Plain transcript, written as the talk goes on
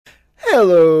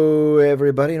Hello,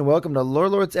 everybody, and welcome to Lore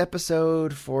Lords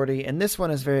episode 40. And this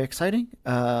one is very exciting.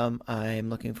 I'm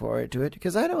looking forward to it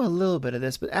because I know a little bit of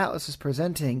this, but Atlas is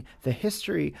presenting the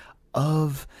history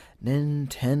of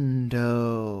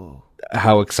Nintendo.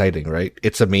 How exciting, right?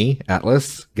 It's a me,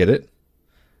 Atlas. Get it?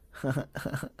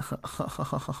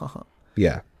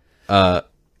 Yeah. So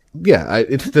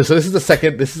this is the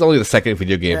second. This is only the second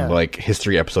video game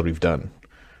history episode we've done.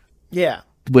 Yeah,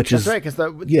 which that's is right. Because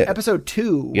episode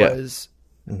 2 was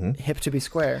hip to be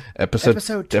square.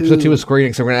 Episode two is Square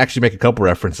Enix. So we're gonna actually make a couple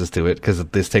references to it because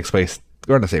this takes place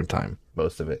around the same time,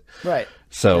 most of it. Right.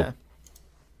 So,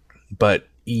 but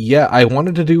yeah, I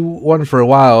wanted to do one for a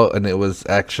while, and it was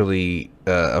actually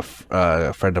a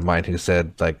friend of mine who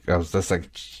said, like, I was just like,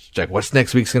 what's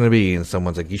next week's gonna be? And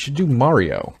someone's like, you should do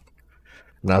Mario.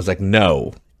 And I was like,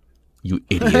 no, you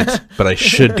idiot. But I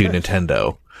should do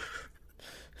Nintendo.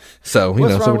 So,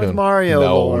 What's wrong with Mario?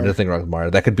 No, nothing wrong with Mario.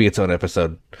 That could be its own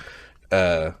episode.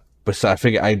 But so I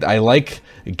figure I like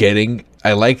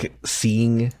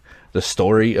seeing the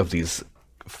story of these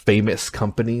famous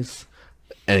companies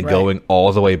and going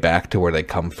all the way back to where they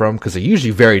come from, because they're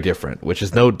usually very different, which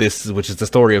is the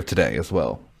story of today as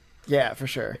well. Yeah, for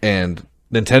sure. And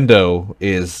Nintendo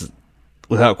is,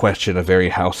 without question, a very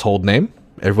household name.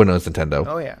 Everyone knows Nintendo.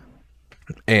 Oh yeah.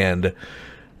 And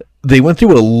they went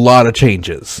through a lot of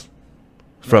changes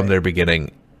from their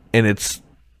beginning, and it's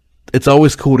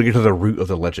always cool to get to the root of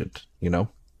the legend, you know?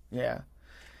 Yeah.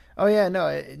 Oh yeah,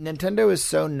 no, Nintendo is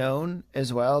so known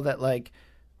as well that like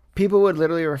people would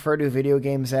literally refer to video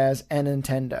games as a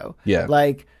Nintendo. Yeah.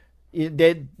 Like you'd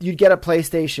get a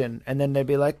PlayStation and then they'd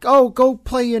be like, "Oh, go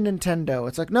play your Nintendo."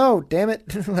 It's like, "No, damn it."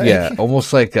 Like, yeah,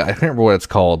 almost like I can't remember what it's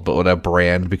called, but when a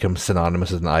brand becomes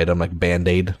synonymous as an item, like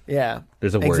Band-Aid. Yeah.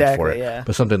 There's a word for it. Yeah.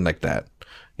 But something like that,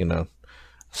 you know.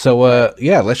 So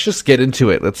let's just get into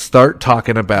it. Let's start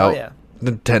talking about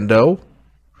Nintendo.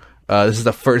 This is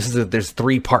the first. There's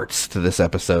 3 parts to this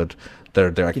episode.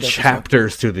 They're like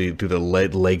chapters to the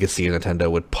legacy of Nintendo.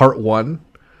 With part 1,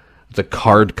 the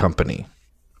card company.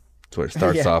 That's where it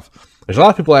starts off. There's a lot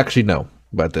of people actually know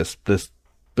about this, but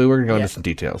we're gonna go into some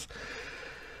details.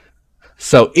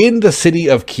 So, in the city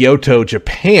of Kyoto,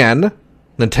 Japan,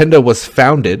 Nintendo was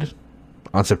founded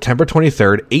on September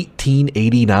 23rd,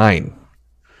 1889.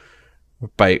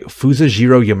 By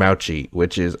Fusajiro Yamauchi,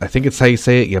 which is, I think it's how you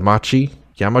say it,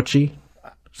 Yamauchi?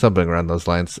 Something around those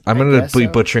lines. I'm going to be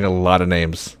butchering a lot of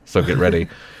names, so get ready.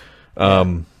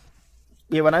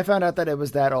 Yeah, when I found out that it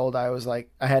was that old, I was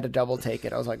like, I had to double take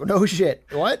it. I was like, no shit,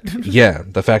 what? Yeah,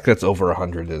 the fact that it's over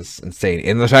 100 is insane.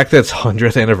 And the fact that its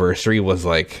 100th anniversary was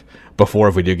like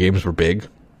before video games were big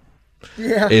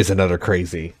is another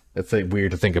crazy. It's like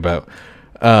weird to think about.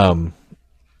 So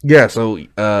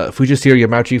Fujisiro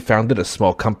Yamauchi founded a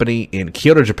small company in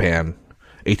Kyoto, Japan,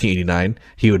 1889.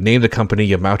 He would name the company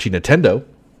Yamauchi Nintendo.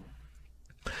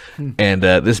 And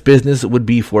this business would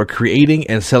be for creating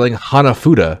and selling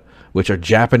Hanafuda, which are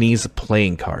Japanese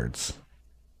playing cards.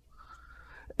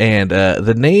 And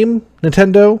the name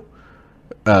Nintendo,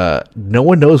 no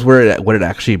one knows what it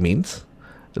actually means.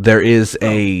 There is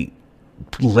a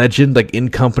legend, like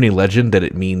in-company legend, that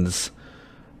it means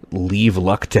leave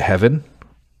luck to heaven.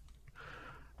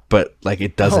 But like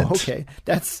it doesn't. Oh, okay.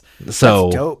 That's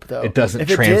dope, though. It doesn't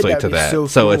translate to that. So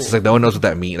cool. It's like no one knows what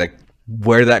that means. Like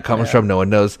where that comes from, no one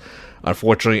knows.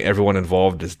 Unfortunately, everyone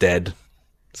involved is dead,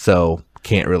 so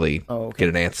can't really get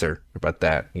an answer about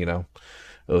that. You know,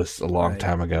 it was a long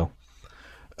time ago.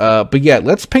 But yeah,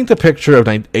 let's paint the picture of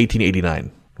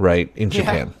 1889, right, in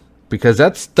Japan, because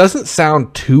that doesn't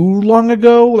sound too long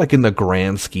ago, like in the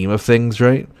grand scheme of things,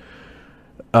 right?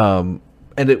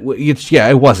 And it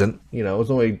wasn't. You know, it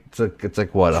was only it's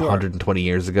like what 120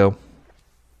 years ago,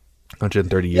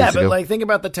 130 years ago. Yeah, but like think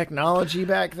about the technology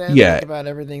back then. Yeah, think about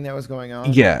everything that was going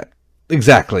on. Yeah,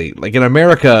 exactly. Like in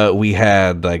America, we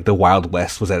had like the Wild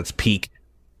West was at its peak.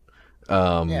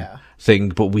 Thing,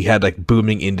 but we had like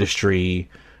booming industry.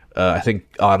 I think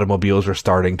automobiles were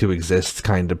starting to exist,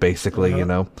 kind of basically. You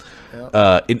know,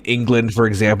 in England, for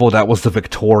example, that was the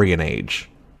Victorian age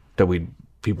that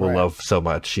people love so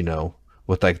much. You know.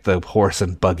 With like the horse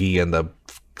and buggy, and the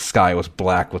sky was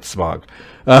black with smog.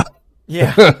 But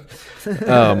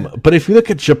if you look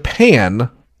at Japan,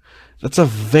 that's a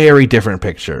very different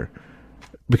picture,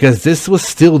 because this was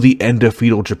still the end of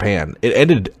feudal Japan. It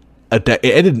ended in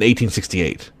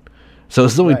 1868, so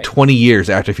it's only 20 years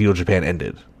after feudal Japan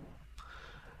ended.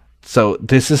 So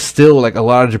this is still like a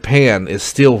lot of Japan is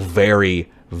still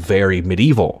very, very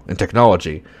medieval in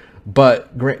technology,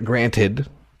 but granted.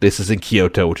 This is in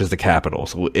Kyoto, which is the capital.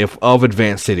 So if of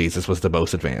advanced cities, this was the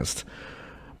most advanced.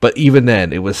 But even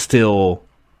then, it was still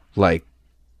like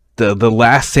the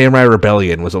last Samurai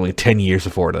Rebellion was only 10 years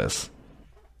before this.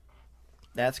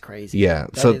 That's crazy. Yeah,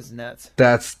 that is nuts.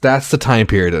 That's the time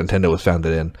period that Nintendo was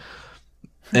founded in,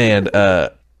 and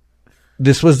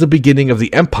this was the beginning of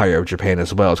the Empire of Japan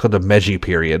as well. It's called the Meiji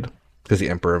period because the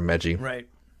Emperor Meiji. Right.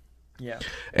 Yeah.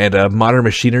 And modern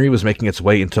machinery was making its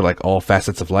way into like all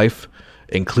facets of life,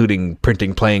 including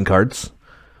printing playing cards.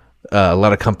 A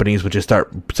lot of companies would just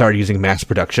start using mass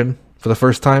production for the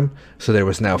first time. So there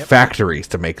was now factories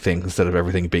to make things instead of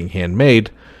everything being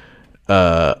handmade.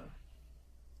 But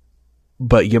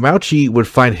Yamauchi would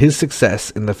find his success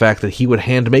in the fact that he would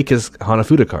hand make his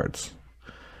Hanafuda cards,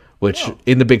 which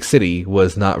in the big city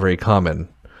was not very common.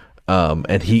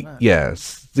 And he,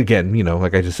 again, you know,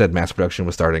 like I just said, mass production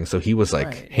was starting, so he was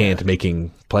like hand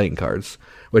making playing cards.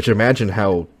 Which imagine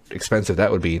how expensive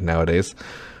that would be nowadays.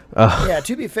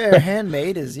 To be fair,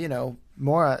 handmade is, you know,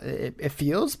 more. It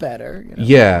feels better. You know,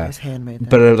 yeah, handmade.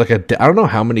 But I don't know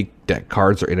how many deck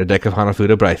cards are in a deck of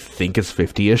Hanafuda, but I think it's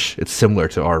 50-ish. It's similar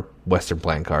to our Western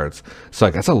playing cards, so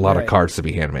like that's a lot of cards to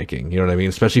be hand making. You know what I mean?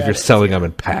 Especially if you're selling them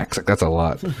in packs, like that's a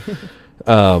lot.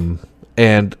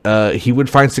 And he would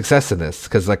find success in this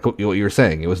because, like what you were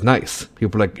saying, it was nice.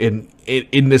 People were like in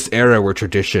this era where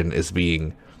tradition is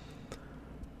being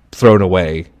thrown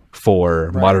away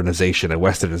for modernization and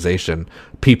westernization,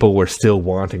 people were still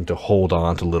wanting to hold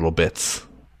on to little bits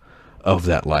of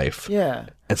that life. Yeah.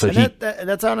 And so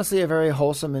that's honestly a very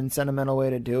wholesome and sentimental way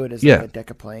to do it, is like a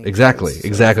deck of playing. Exactly.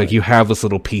 Like you have this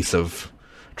little piece of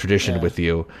tradition with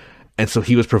you. And so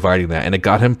he was providing that, and it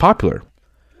got him popular.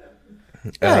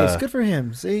 Nice, good for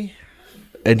him, see?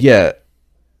 And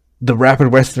the rapid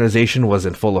westernization was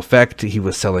in full effect. He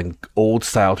was selling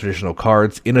old-style traditional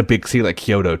cards in a big city like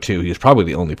Kyoto, too. He was probably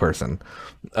the only person.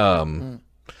 And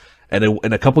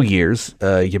in a couple years,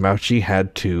 Yamauchi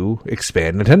had to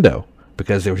expand Nintendo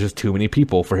because there was just too many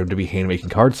people for him to be hand-making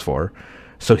cards for.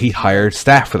 So he hired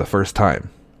staff for the first time.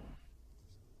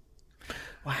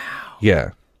 Wow.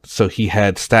 Yeah. So he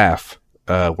had staff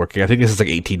working. I think this is like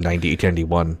 1890,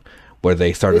 1891. Where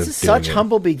they started. This is such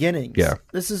humble beginnings. Yeah,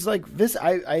 this is like this.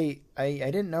 I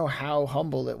didn't know how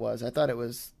humble it was. I thought he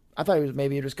was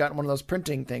maybe he just gotten one of those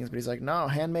printing things, but he's like, no,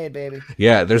 handmade, baby.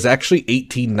 Yeah, there's actually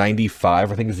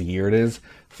 1895. I think is the year it is.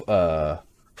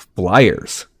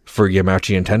 Flyers for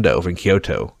Yamauchi Nintendo in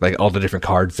Kyoto, like all the different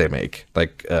cards they make,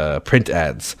 like print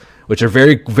ads, which are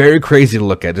very, very crazy to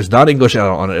look at. There's not English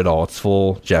on it at all. It's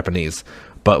full Japanese,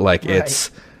 but like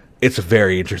it's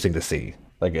very interesting to see.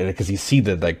 Like, because you see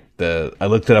I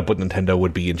looked it up what Nintendo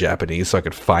would be in Japanese so I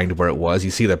could find where it was. You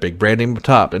see that big brand name up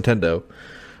top, Nintendo.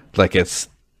 Like, it's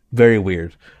very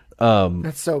weird.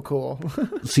 That's so cool.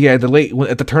 So yeah, at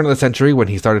the turn of the century, when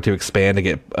he started to expand to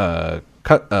get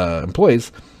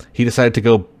employees, he decided to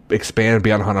go expand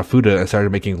beyond Hanafuda and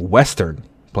started making Western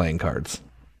playing cards.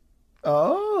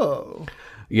 Oh.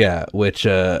 Yeah, which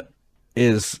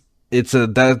there's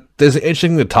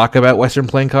interesting to talk about Western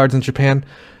playing cards in Japan.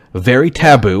 Very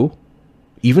taboo,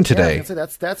 even today. Yeah,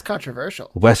 that's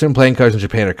controversial. Western playing cards in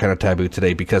Japan are kind of taboo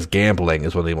today because gambling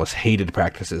is one of the most hated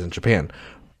practices in Japan.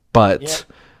 But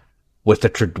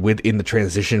within the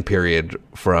transition period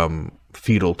from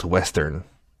feudal to Western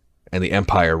and the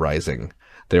Empire rising,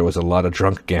 there was a lot of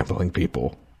drunk gambling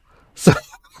people. So,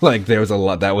 like, there was a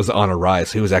lot that was on a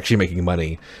rise. He was actually making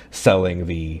money selling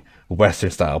the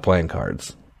Western style playing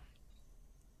cards.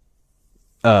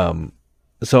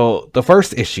 So the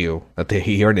first issue that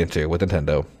he ran into with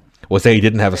Nintendo was that he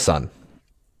didn't have a son.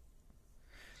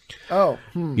 Oh.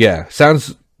 Yeah,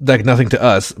 sounds like nothing to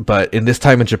us, but in this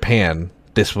time in Japan,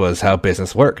 this was how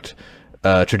business worked.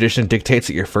 Tradition dictates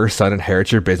that your first son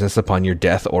inherits your business upon your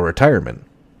death or retirement.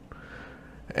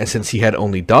 And since he had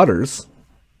only daughters,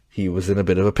 he was in a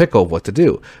bit of a pickle of what to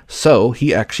do. So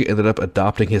he actually ended up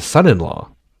adopting his son-in-law.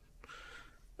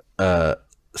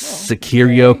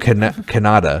 Sekirio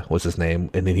Kanada was his name,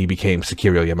 and then he became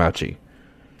Sekirio Yamauchi.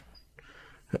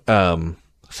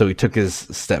 So he took his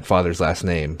stepfather's last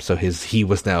name, so he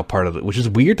was now part of it, which is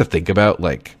weird to think about,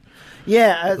 like,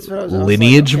 that's what I was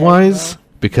lineage-wise,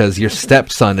 because your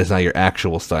stepson is now your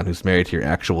actual son who's married to your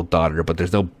actual daughter, but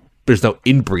there's no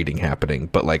inbreeding happening.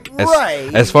 But like,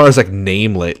 as far as like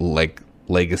name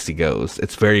legacy goes,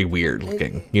 it's very weird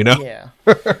looking, you know?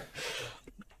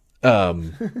 Yeah.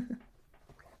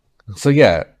 So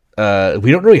yeah,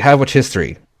 we don't really have much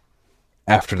history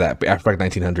after that, after like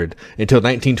 1900, until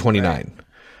 1929. Right.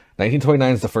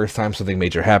 1929 is the first time something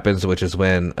major happens, which is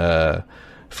when Fusajiro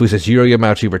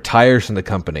Yamauchi retires from the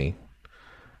company,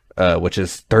 which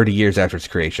is 30 years after its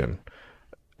creation.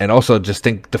 And also, just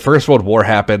think, the First World War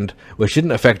happened, which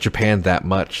didn't affect Japan that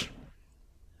much.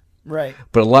 Right.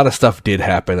 But a lot of stuff did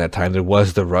happen that time. There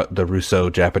was the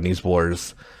Russo-Japanese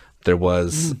Wars. There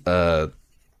was,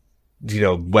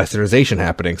 Westernization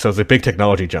happening. So it was a big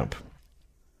technology jump.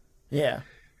 Yeah.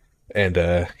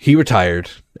 And he retired,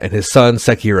 and his son,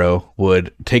 Sekihiro,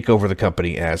 would take over the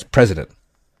company as president.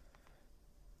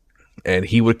 And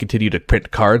he would continue to print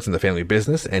cards in the family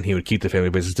business, and he would keep the family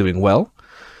business doing well.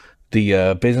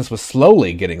 The business was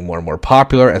slowly getting more and more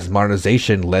popular as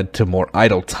modernization led to more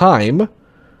idle time,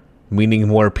 meaning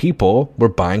more people were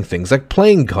buying things like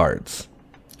playing cards.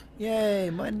 Yay,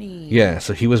 money. Yeah,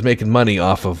 so he was making money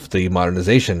off of the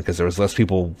modernization because there was less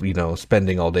people,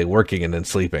 spending all day working and then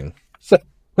sleeping. So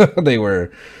they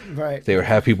were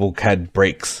people had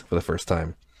breaks for the first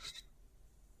time.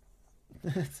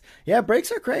 Yeah,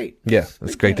 breaks are great. Yeah,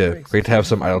 it's great to have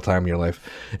some idle time in your life.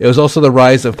 It was also the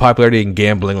rise of popularity in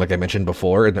gambling, like I mentioned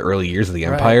before, in the early years of the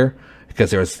empire,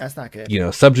 because there was that's not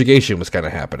good. Subjugation was kind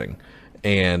of happening,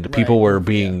 and people were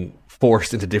being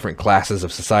forced into different classes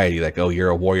of society, like, oh, you're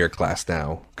a warrior class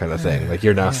now, kind of thing. Like,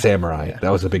 you're now samurai. Yeah. That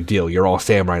was a big deal. You're all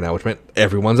samurai now, which meant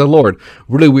everyone's a lord.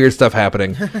 Really weird stuff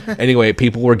happening. Anyway,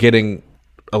 people were getting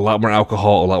a lot more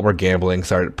alcohol, a lot more gambling.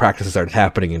 Practices started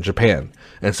happening in Japan,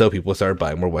 and so people started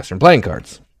buying more Western playing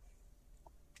cards.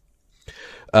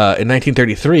 In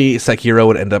 1933, Sekihiro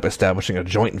would end up establishing a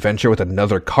joint venture with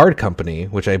another card company,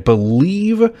 which I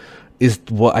believe is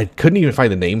what I couldn't even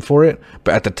find the name for it,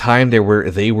 but at the time they were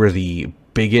the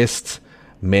biggest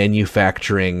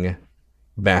manufacturing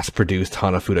mass-produced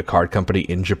Hanafuda card company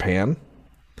in Japan,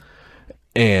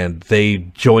 and they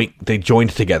joined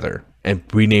together and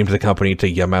renamed the company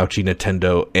to Yamauchi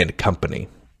Nintendo and Company.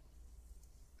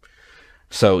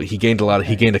 So he gained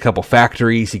he gained a couple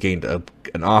factories, he gained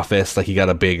an office, like he got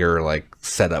a bigger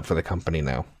setup for the company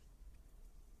now.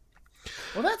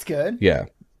 Well, that's good. Yeah.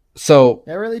 So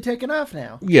they're really taking off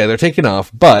now. Yeah, they're taking off.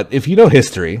 But if you know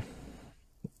history,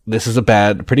 this is a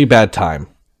pretty bad time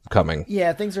coming.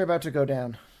 Yeah, things are about to go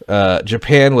down.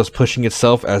 Japan was pushing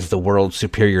itself as the world's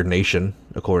superior nation,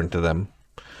 according to them.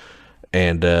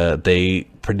 And they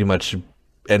pretty much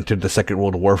entered the Second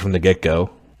World War from the get-go.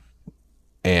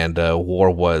 And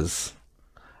war was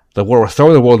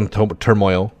throwing the world into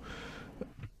turmoil.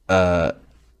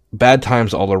 Bad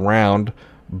times all around.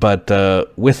 But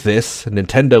with this,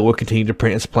 Nintendo will continue to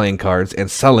print its playing cards and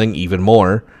selling even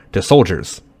more to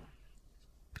soldiers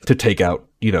to take out,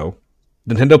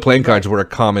 Nintendo playing cards were a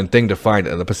common thing to find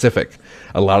in the Pacific.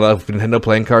 A lot of Nintendo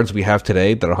playing cards we have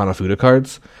today that are Hanafuda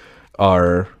cards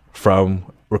are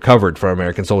recovered from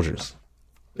American soldiers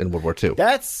in World War II.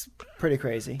 That's pretty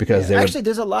crazy. Because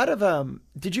there's a lot of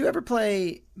did you ever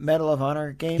play Medal of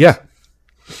Honor games? Yeah.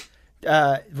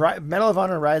 Medal of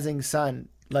Honor Rising Sun.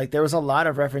 There was a lot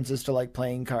of references to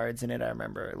playing cards in it. I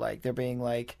remember there being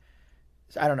I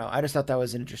don't know. I just thought that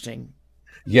was interesting.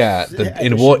 Yeah,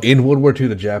 in World War II,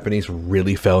 the Japanese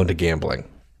really fell into gambling.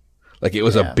 It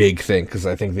was a big thing because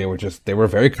I think they were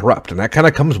very corrupt, and that kind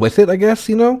of comes with it, I guess.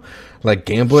 Gambling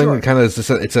kind of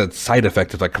it's a side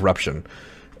effect of corruption,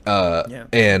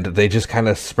 and they just kind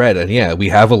of spread. And we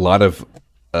have a lot of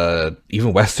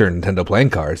even Western Nintendo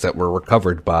playing cards that were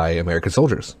recovered by American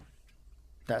soldiers.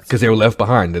 Because they were left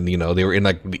behind, and they were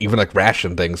in even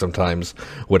ration things sometimes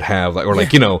would have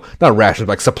not rations,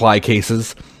 but supply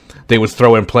cases. They would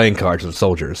throw in playing cards of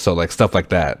soldiers, so stuff like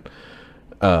that.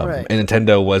 And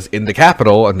Nintendo was in the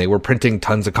capital, and they were printing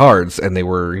tons of cards, and they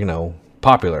were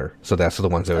popular. So that's the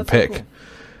ones they would pick.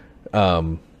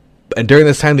 Cool. And during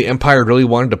this time, the Empire really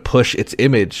wanted to push its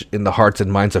image in the hearts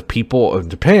and minds of people of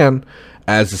Japan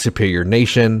as the superior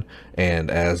nation and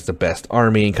as the best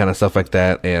army and kind of stuff like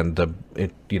that. And they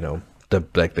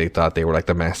thought they were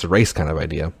the master race kind of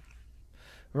idea.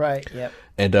 Right. Yep.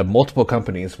 And multiple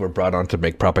companies were brought on to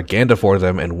make propaganda for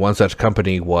them, and one such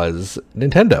company was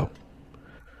Nintendo.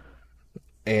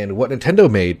 And what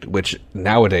Nintendo made, which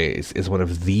nowadays is one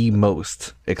of the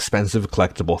most expensive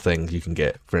collectible things you can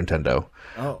get for Nintendo,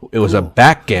 it was a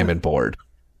backgammon board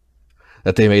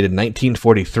that they made in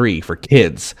 1943 for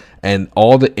kids, and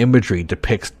all the imagery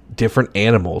depicts different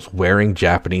animals wearing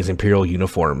Japanese imperial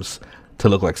uniforms to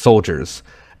look like soldiers,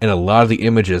 and a lot of the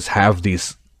images have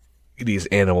these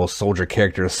animal soldier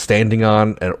characters standing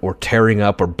on or tearing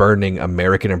up or burning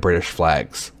American and British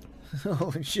flags.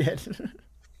 Oh shit.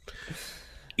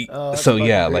 So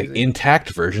yeah,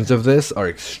 intact versions of this are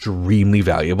extremely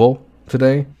valuable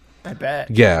today. I bet.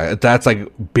 Yeah, that's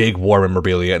big war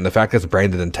memorabilia, and the fact that it's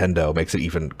branded Nintendo makes it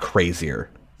even crazier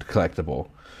collectible.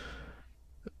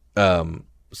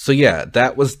 So yeah,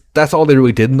 that's all they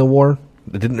really did in the war.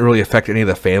 It didn't really affect any of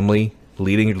the family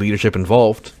leadership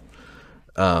involved.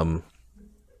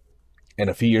 And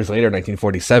a few years later,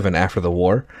 1947, after the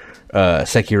war,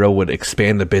 Sekiro would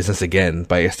expand the business again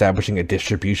by establishing a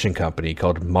distribution company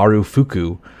called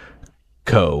Marufuku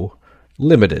Co.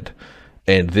 Limited.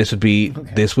 And this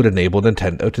would enable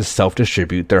Nintendo to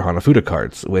self-distribute their Hanafuda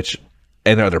cards,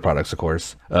 and their other products, of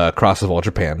course, across all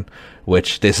Japan,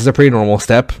 which this is a pretty normal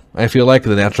step, I feel like,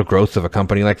 the natural growth of a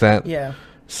company like that. Yeah.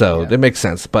 So it makes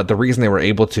sense. But the reason they were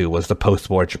able to was the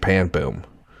post-war Japan boom.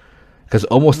 Because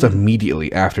almost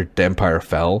immediately after the Empire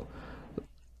fell,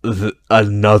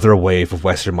 another wave of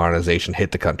Western modernization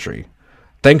hit the country.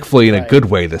 Thankfully, in a good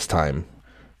way this time,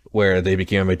 where they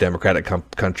became a democratic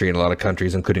country, and a lot of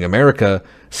countries, including America,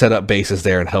 set up bases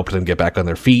there and helped them get back on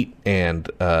their feet. And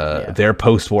their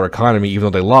post-war economy, even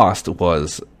though they lost,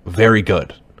 was very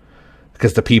good.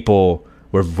 Because the people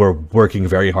were working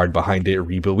very hard behind it,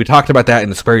 rebuild. We talked about that in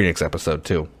the Square Enix episode,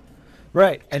 too.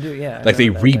 Right, I do, yeah. Like, they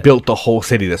rebuilt the whole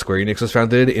city that Square Enix was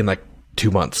founded in, 2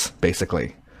 months,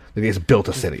 basically. They just built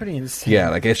a city. Pretty insane.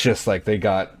 Yeah, it's just,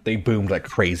 they boomed like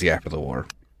crazy after the war.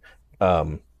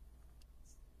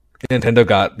 Nintendo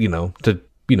got,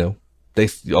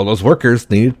 all those workers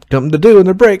needed something to do in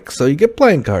their break, so you get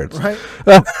playing cards. Right.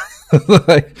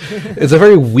 It's a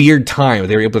very weird time.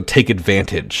 They were able to take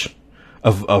advantage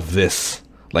of this,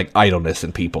 idleness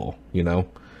in people,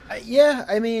 Yeah,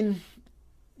 I mean,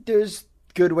 there's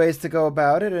good ways to go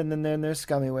about it, and then there's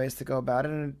scummy ways to go about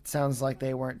it, and it sounds like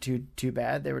they weren't too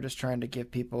bad. They were just trying to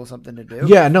give people something to do.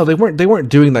 Yeah, no, they weren't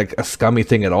doing a scummy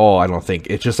thing at all, I don't think.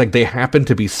 It's just they happened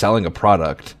to be selling a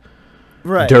product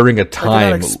during a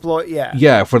time.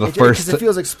 Yeah, for the first. Because it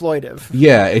feels exploitive.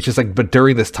 Yeah, it's just but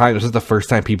during this time, this is the first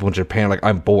time people in Japan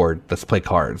I'm bored, let's play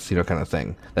cards, kind of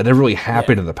thing. That never really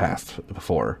happened in the past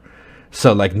before.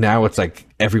 So now it's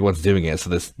everyone's doing it. So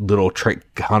this little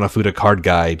Hanafuda card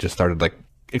guy just started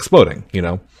exploding,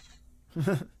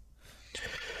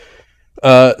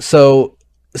 So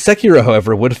Sekiro,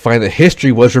 however, would find that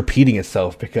history was repeating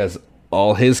itself because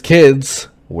all his kids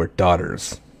were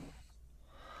daughters.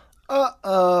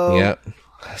 Uh-oh. Yeah.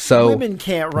 So women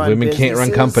can't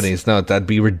run companies. No, that'd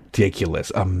be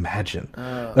ridiculous. Imagine.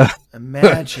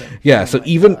 Imagine. Yeah, so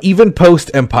even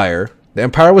post Empire, the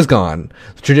Empire was gone.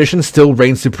 The tradition still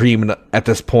reigned supreme at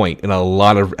this point in a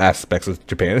lot of aspects of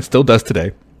Japan. It still does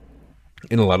today,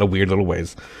 in a lot of weird little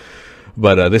ways.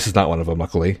 But this is not one of them,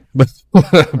 luckily.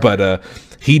 But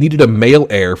he needed a male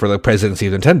heir for the presidency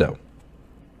of Nintendo.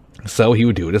 So he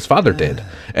would do what his father did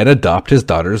and adopt his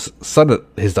daughter's husband,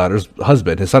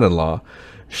 his son-in-law,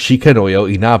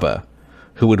 Shikanoyo Inaba,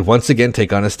 who would once again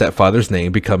take on his stepfather's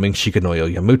name, becoming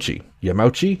Shikanoyo Yamauchi.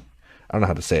 Yamauchi? I don't know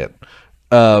how to say it.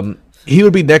 He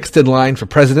would be next in line for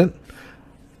president,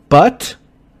 but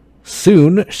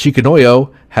soon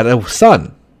Shikanoyo had a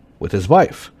son with his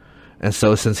wife. And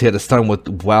so since he had a son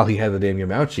while he had the name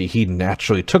Yamauchi, he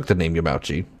naturally took the name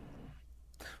Yamauchi.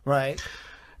 Right.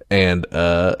 And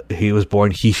he was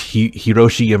born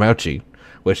Hiroshi Yamauchi,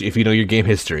 which, if you know your game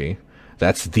history,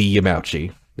 that's the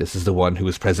Yamauchi. This is the one who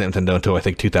was president of Nintendo until, I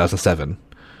think, 2007.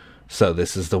 So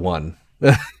this is the one.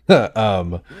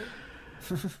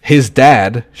 His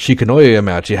dad, Shikanoyo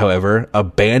Yamauchi, however,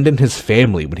 abandoned his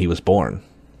family when he was born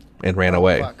and ran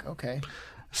away. Fuck. Okay.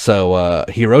 So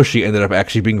Hiroshi ended up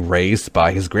actually being raised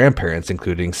by his grandparents,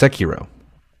 including Sekiro.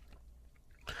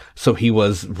 So he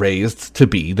was raised to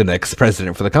be the next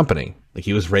president for the company.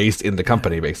 He was raised in the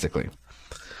company, basically.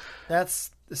 That's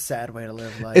a sad way to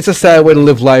live life. It's a sad way to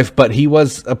live life, but he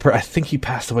was I think he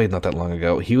passed away not that long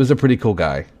ago. He was a pretty cool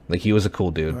guy. He was a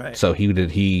cool dude. Right. So he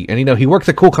worked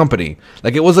a cool company.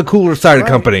 It was a cooler side of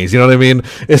companies, you know what I mean?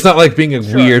 It's not like being a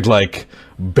weird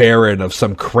baron of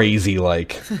some crazy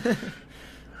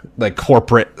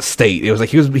corporate state. It was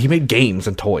he made games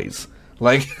and toys. You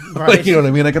know what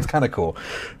I mean? It's kind of cool.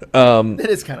 It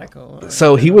is kind of cool.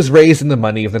 So he was raised in the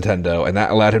money of Nintendo, and that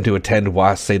allowed him to attend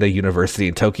Waseda University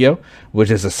in Tokyo,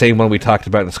 which is the same one we talked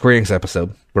about in the Square Enix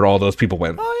episode, where all those people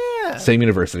went. Oh, yeah. Same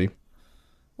university.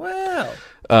 Wow.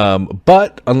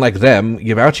 But, unlike them,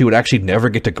 Yamauchi would actually never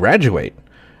get to graduate,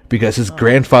 because his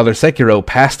grandfather Sekiro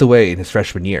passed away in his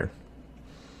freshman year.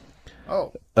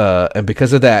 Oh. And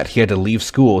because of that, he had to leave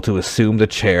school to assume the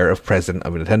chair of president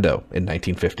of Nintendo in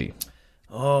 1950.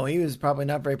 Oh, he was probably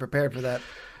not very prepared for that.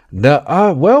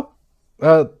 No,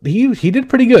 he did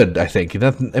pretty good, I think.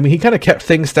 He kind of kept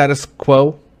things status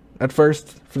quo at first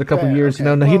for the couple years. Okay.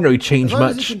 He didn't really change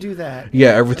much. As he can do that. Yeah,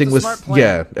 everything was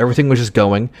just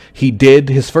going.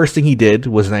 His first thing he did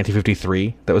was in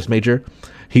 1953. That was major.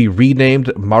 He renamed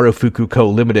Marufuku Co.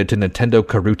 Limited to Nintendo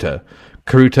Karuta.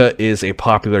 Karuta is a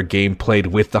popular game played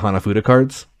with the Hanafuda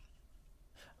cards.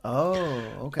 Oh,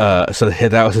 okay. So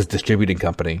that was his distributing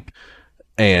company.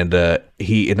 And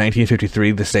he, in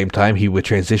 1953, the same time, he would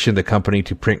transition the company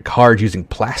to print cards using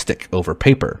plastic over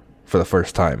paper for the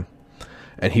first time.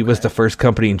 And he was the first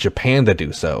company in Japan to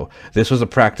do so. This was a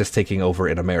practice taking over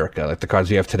in America. Like the cards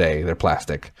we have today, they're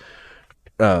plastic.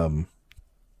 If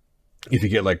you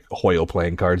get like Hoyle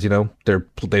playing cards, you know, they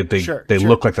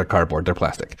look like they're cardboard. They're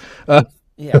plastic. So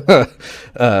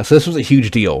this was a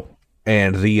huge deal.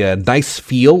 And the nice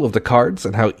feel of the cards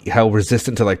and how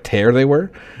resistant to like tear they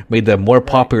were made them more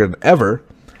popular than ever.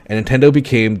 And Nintendo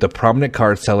became the prominent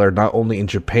card seller not only in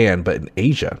Japan but in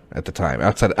Asia at the time,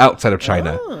 outside of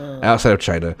China. Outside of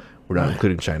China, we're not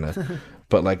including China,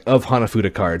 but like of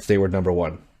Hanafuda cards, they were number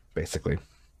one basically.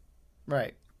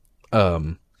 Right.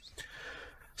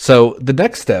 So the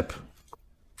next step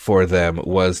for them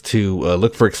was to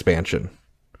look for expansion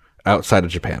outside of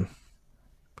Japan.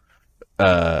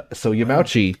 So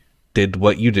Yamauchi did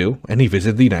what you do, and he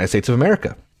visited the United States of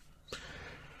America.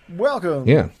 Welcome.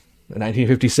 Yeah. In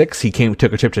 1956, he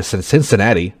took a trip to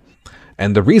Cincinnati,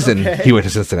 and the reason he went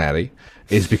to Cincinnati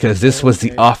is because this was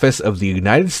the office of the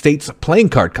United States Playing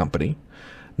Card Company,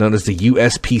 known as the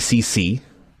USPCC,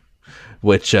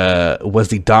 which was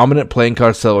the dominant playing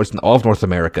card sellers in all of North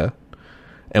America,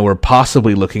 and were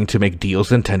possibly looking to make deals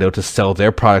with Nintendo to sell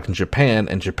their product in Japan,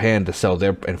 and Japan to sell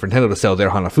their, and for Nintendo to sell their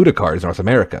Hanafuda cards in North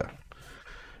America.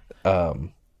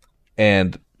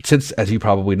 And since, as you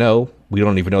probably know, we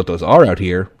don't even know what those are out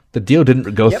here, the deal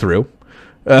didn't go through.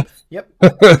 But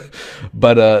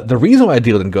the reason why the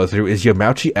deal didn't go through is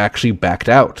Yamauchi actually backed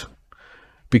out.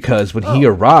 Because when he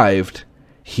arrived,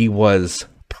 he was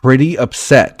pretty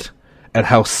upset at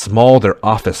how small their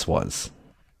office was.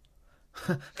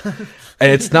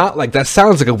 And it's not like, that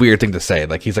sounds like a weird thing to say.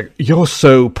 Like, he's like, you're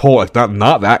so poor. Like,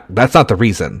 not that. That's not the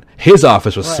reason. His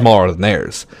office was smaller than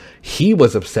theirs. He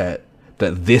was upset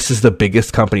that this is the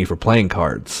biggest company for playing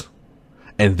cards,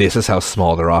 and this is how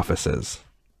small their office is.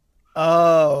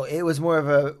 Oh, it was more of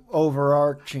a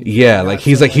overarching. Yeah, like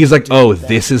he's like, oh,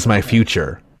 this is my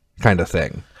future, kind of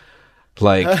thing.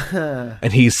 Like,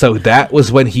 and so that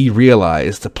was when he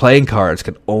realized the playing cards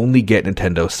could only get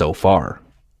Nintendo so far.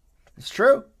 It's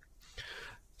true.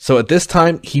 So at this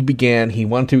time, he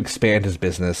wanted to expand his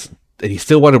business, and he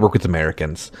still wanted to work with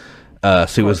Americans. So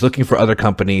he was looking for other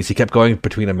companies. He kept going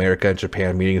between America and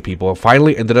Japan, meeting with people, and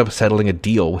finally ended up settling a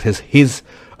deal with his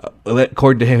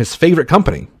according to him, his favorite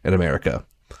company in America.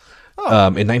 In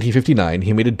 1959,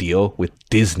 he made a deal with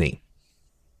Disney.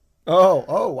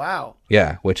 Oh, wow.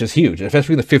 Yeah, which is huge.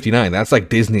 Especially in the 59, that's like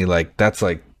Disney, like, that's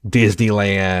like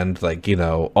Disneyland, like, you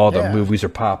know, all the movies are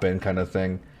popping kind of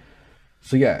thing.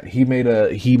 So yeah, he made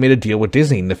a deal with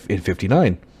Disney in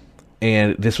 59,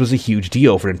 and this was a huge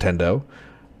deal for Nintendo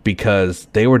because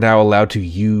they were now allowed to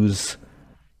use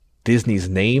Disney's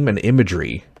name and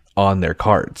imagery on their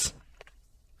cards.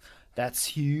 That's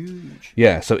huge.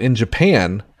 Yeah, so in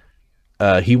Japan,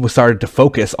 he was started to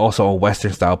focus also on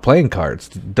Western style playing cards.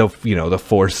 The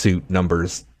four suit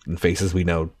numbers and faces we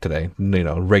know today. You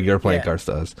know, regular playing cards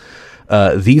does.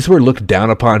 These were looked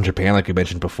down upon in Japan, like we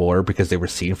mentioned before, because they were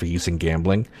seen for use in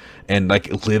gambling, and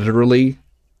like literally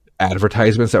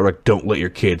advertisements that were like, "Don't let your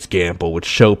kids gamble," would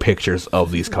show pictures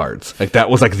of these cards. Like that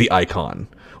was like the icon.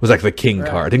 It was like the King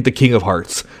card. I think the King of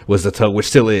Hearts was the which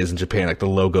still is in Japan, like the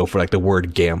logo for like the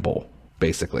word gamble,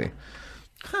 basically.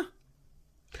 Huh.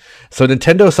 So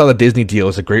Nintendo saw the Disney deal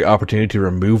as a great opportunity to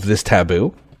remove this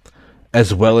taboo,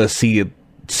 as well as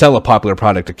sell a popular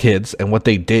product to kids. And what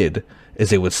they did is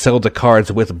they would sell the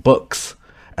cards with books,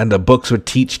 and the books would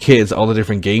teach kids all the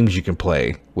different games you can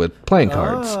play with playing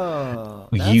cards. Oh,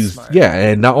 that's smart.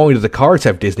 And not only do the cards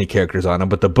have Disney characters on them,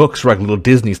 but the books were like little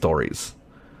Disney stories,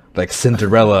 like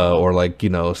Cinderella or like, you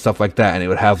know, stuff like that. And it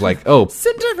would have like, oh,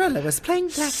 Cinderella was playing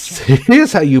blackjack.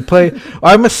 Here's how you play.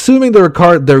 I'm assuming there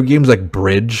were games like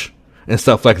Bridge and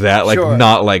stuff like that, like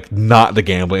not the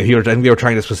gambling. I think they were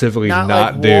trying to specifically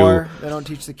not like do. War. They don't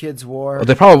teach the kids war. Well,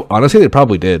 they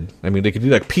probably did. I mean, they could do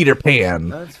like Peter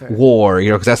Pan, War, you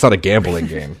know, because that's not a gambling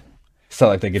game. It's not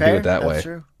like they could do it that way.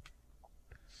 True.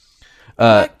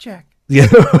 Blackjack. Yeah.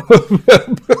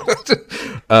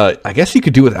 I guess you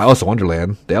could do it with Alice in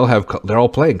Wonderland. They're all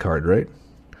playing card, right?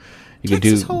 You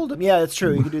Texas Hold'em. Yeah, that's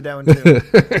true. You could do that one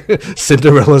too.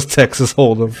 Cinderella's Texas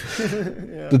Hold'em.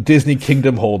 The Disney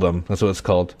Kingdom Hold'em. That's what it's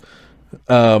called.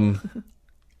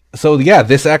 So yeah,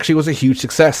 this actually was a huge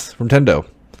success for Nintendo.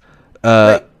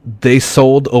 They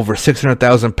sold over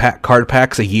 600,000 card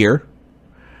packs a year,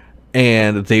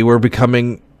 and they were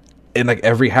becoming in like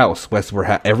every house.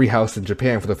 Every house in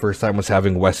Japan for the first time was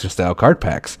having Western style card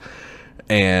packs.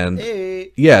 And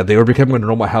yeah, they were becoming a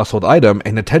normal household item,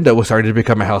 and Nintendo was starting to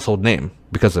become a household name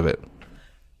because of it.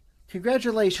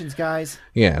 Congratulations, guys.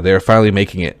 Yeah, they're finally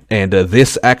making it. And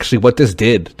this actually, what this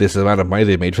did, this amount of money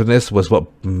they made from this, was what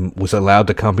was allowed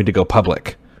the company to go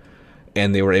public.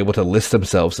 And they were able to list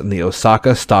themselves in the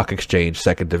Osaka Stock Exchange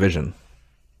second division.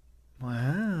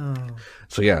 Wow.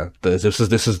 So yeah, this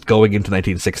is going into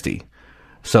 1960.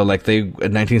 So like in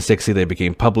 1960 they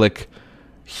became public.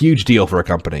 Huge deal for a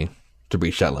company to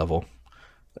reach that level.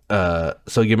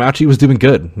 So Yamauchi was doing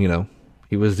good,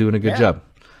 He was doing a good job.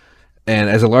 And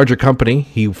as a larger company,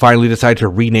 he finally decided to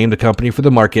rename the company for the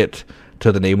market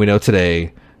to the name we know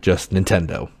today, just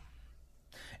Nintendo.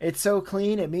 It's so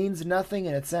clean, it means nothing,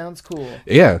 and it sounds cool.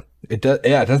 Yeah, it does.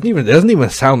 Yeah, it doesn't even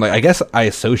sound like. I guess I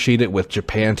associate it with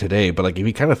Japan today, but like if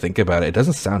you kind of think about it, it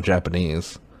doesn't sound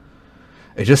Japanese.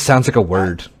 It just sounds like a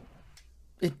word.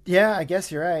 Yeah, I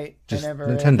guess you're right. Just I never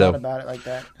Nintendo. thought about it like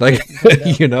that. Like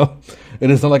it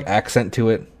is no like accent to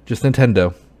it. Just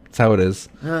Nintendo. That's how it is.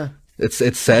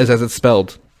 It says as it's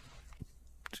spelled.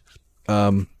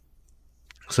 So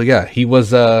yeah, he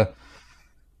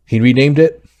renamed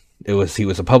it. He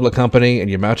was a public company, and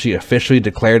Yamauchi officially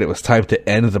declared it was time to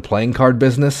end the playing card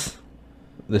business.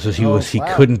 He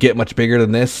couldn't get much bigger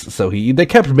than this, so they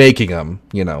kept making them,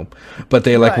 but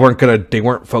they weren't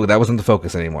that wasn't the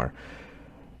focus anymore.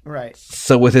 Right.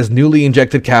 So with his newly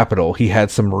injected capital, he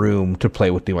had some room to play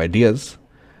with new ideas.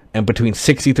 And between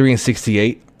 63 and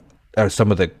 68 are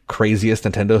some of the craziest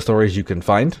Nintendo stories you can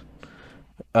find.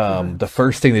 The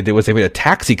first thing they did was they made a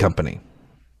taxi company.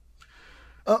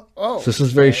 So this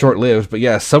is very short-lived, but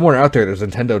yeah, somewhere out there's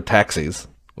Nintendo taxis,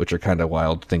 which are kind of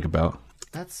wild to think about.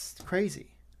 That's crazy.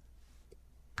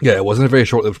 Yeah, it wasn't a very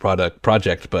short-lived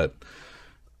project, but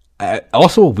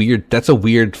also that's a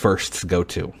weird first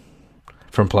go-to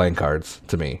from playing cards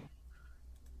to me.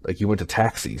 Like, you went to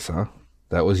taxis, huh?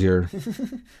 That was your...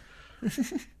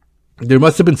 There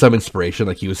must have been some inspiration,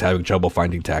 like he was having trouble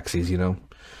finding taxis,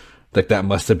 Like, that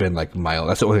must have been, mild.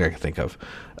 That's the only thing I can think of.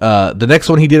 The next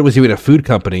one he did was he made a food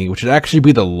company, which would actually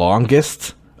be the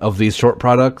longest of these short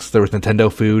products. There was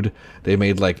Nintendo Food. They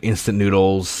made, instant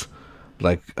noodles,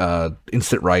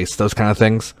 instant rice, those kind of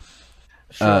things.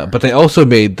 Sure. But they also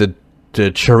made the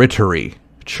Chiritori.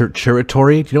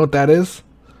 Chiritori? Do you know what that is?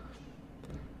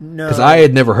 No. Because I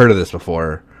had never heard of this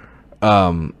before.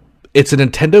 It's a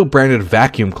Nintendo-branded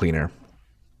vacuum cleaner.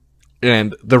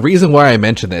 And the reason why I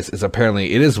mention this is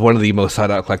apparently it is one of the most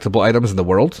sought-out collectible items in the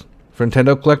world for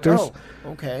Nintendo collectors. Oh,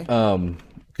 okay.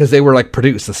 Because they were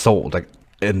produced and sold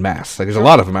in mass. There's a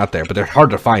lot of them out there, but they're hard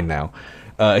to find now.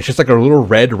 It's just a little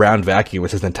red round vacuum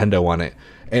which says Nintendo on it,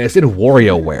 and it's in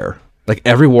WarioWare.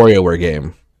 Every WarioWare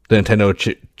game, the Nintendo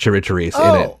Chiritori is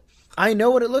in it. I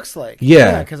know what it looks like.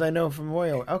 Yeah, because I know from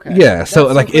WarioWare. Okay. Yeah, so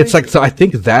I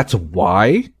think that's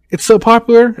why it's so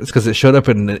popular. It's because it showed up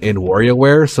in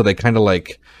WarioWare, so they kind of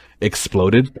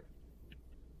exploded.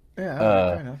 Yeah,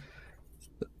 fair enough.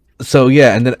 So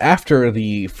yeah, and then after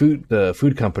the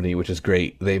food company, which is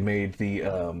great, they made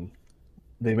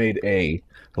a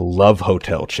love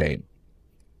hotel chain.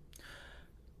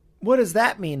 What does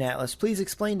that mean, Atlas? Please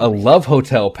explain to me. A love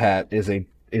hotel, Pat, is a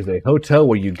hotel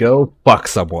where you go fuck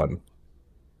someone.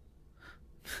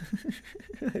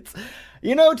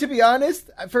 To be honest,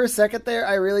 for a second there,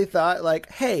 I really thought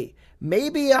hey,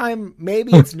 maybe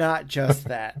it's not just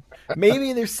that.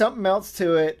 Maybe there's something else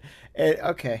to it.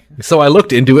 Okay. So I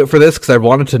looked into it for this because I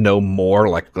wanted to know more.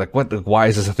 Why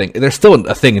is this a thing? There's still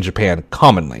a thing in Japan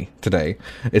commonly today.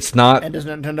 It's not. And does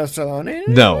Nintendo still own it?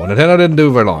 No, Nintendo didn't do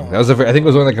it very long. That was I think it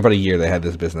was only about a year they had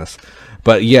this business.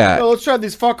 But yeah. Well, let's try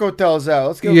these fuck hotels out.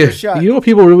 Let's give them a shot. You know what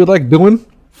people really like doing?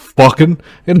 Fucking.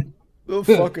 And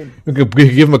fucking.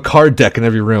 Give them a card deck in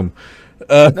every room.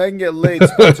 I can get laid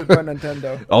sponsored by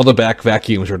Nintendo. All the back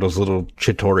vacuums are those little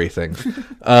Chitori things.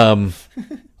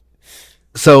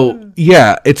 So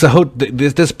yeah, it's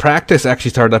this practice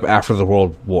actually started up after the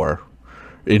World War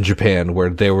in Japan, where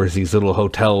there was these little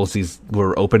hotels. These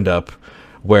were opened up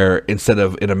where instead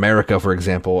of in America, for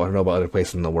example, I don't know about other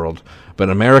places in the world, but in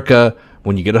America,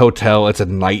 when you get a hotel, it's a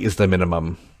night is the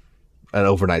minimum, an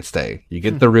overnight stay. You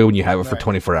get the room and you have it for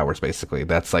 24 hours, basically.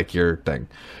 That's your thing.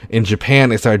 In Japan,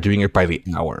 they started doing it by the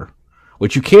hour,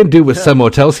 which you can do with some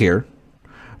hotels here.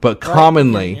 But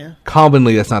commonly,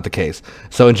 that's not the case.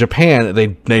 So in Japan, they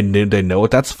know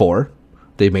what that's for.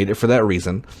 They made it for that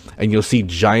reason. And you'll see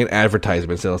giant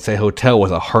advertisements. They'll say hotel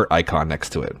with a heart icon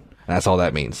next to it. And that's all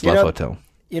that means. Love hotel.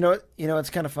 It's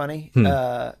kind of funny.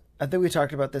 I think we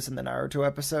talked about this in the Naruto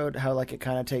episode, how it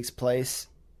kind of takes place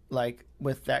like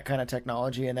with that kind of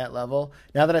technology and that level.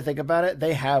 Now that I think about it,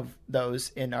 they have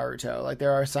those in Naruto. Like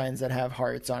there are signs that have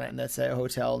hearts on it and that say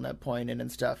hotel and that point in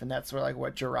and stuff. And that's where like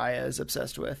what Jiraiya is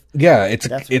obsessed with. Yeah,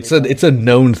 it's a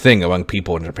known thing among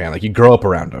people in Japan. Like you grow up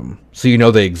around them, so you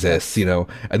know they exist. You know,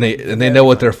 and they know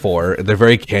what they're for. They're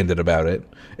very candid about it.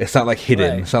 It's not like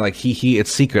hidden. Right. It's not like he.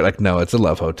 It's secret. Like no, it's a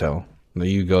love hotel.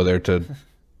 You go there to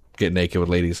get naked with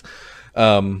ladies.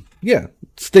 Yeah,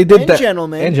 they did that.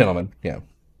 And gentlemen, yeah.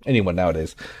 Anyone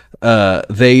nowadays,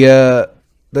 they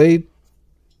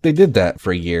did that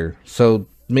for a year. So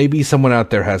maybe someone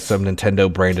out there has some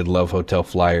Nintendo branded Love Hotel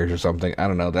flyers or something. I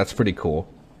don't know. That's pretty cool.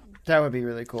 That would be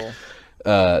really cool.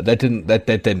 That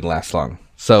didn't last long.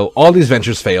 So all these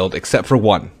ventures failed except for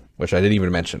one, which I didn't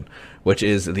even mention, which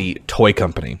is the toy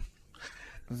company.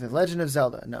 The Legend of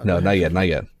Zelda. No, not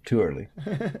yet. Too early.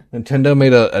 Nintendo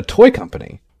made a toy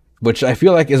company, which I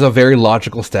feel like is a very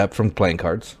logical step from playing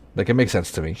cards. Like, it makes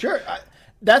sense to me. Sure.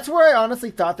 That's where I honestly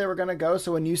thought they were going to go.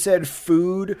 So when you said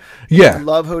food,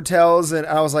 love hotels, and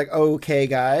I was like, okay,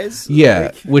 guys.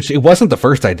 Yeah, which it wasn't the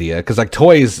first idea. Because, like,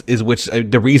 toys is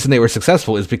the reason they were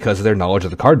successful is because of their knowledge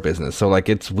of the card business. So, like,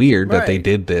 it's weird that they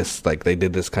did this. Like, they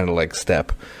did this kind of, like,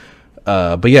 step.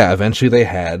 But, yeah, eventually they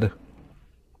had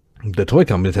the toy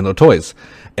company, Nintendo Toys.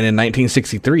 And in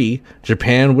 1963,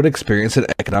 Japan would experience an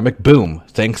economic boom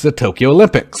thanks to the Tokyo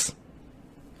Olympics.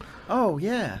 Oh,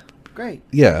 yeah. Great.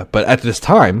 Yeah, but at this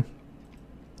time,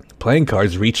 playing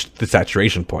cards reached the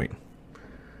saturation point.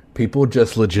 People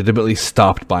just legitimately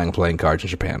stopped buying playing cards in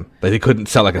Japan. Like, they couldn't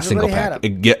sell like a single pack.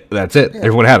 That's it. Yeah.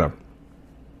 Everyone had them.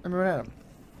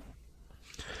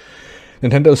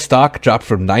 Nintendo's stock dropped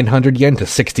from 900 yen to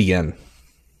 60 yen.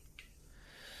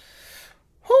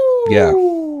 Woo! Yeah,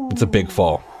 it's a big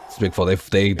fall.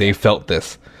 They felt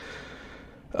this.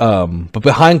 But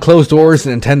behind closed doors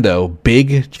in Nintendo,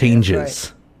 big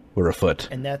changes were afoot.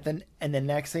 And the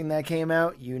next thing that came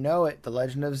out, you know it, The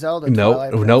Legend of Zelda.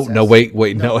 No,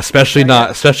 wait, no, especially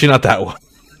not that one.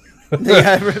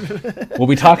 We'll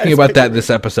be talking about that in this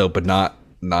episode, but not.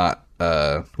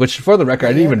 Which, for the record,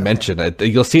 I didn't even mention it.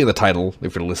 You'll see it in the title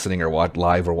if you're listening or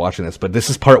live or watching this. But this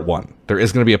is part 1. There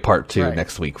is going to be a part 2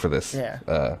 next week for this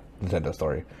Nintendo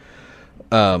story.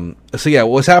 So yeah,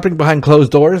 what was happening behind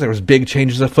closed doors? There was big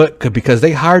changes afoot because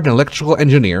they hired an electrical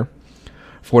engineer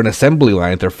for an assembly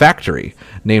line at their factory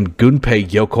named Gunpei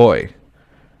Yokoi.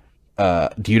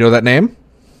 Do you know that name?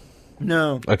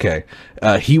 No. Okay.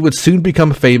 He would soon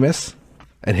become famous,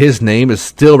 and his name is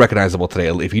still recognizable today.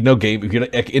 If you're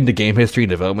into game history and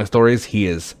development stories, he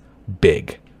is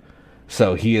big.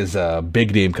 So he is a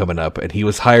big name coming up, and he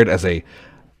was hired as a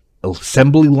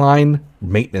assembly line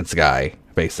maintenance guy,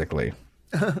 basically.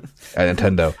 At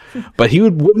Nintendo, but he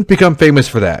wouldn't become famous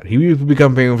for that. He would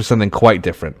become famous for something quite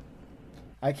different.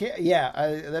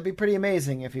 That'd be pretty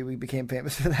amazing if he became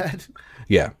famous for that.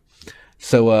 Yeah.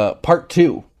 So part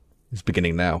 2 is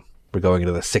beginning now. We're going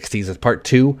into the 60s. It's part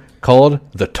 2 called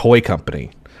The Toy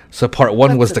Company. So part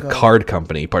 1 was the card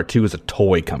company. Part 2 is a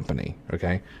toy company.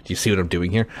 Okay, do you see what I'm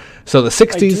doing here? So the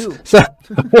 60s. So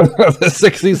the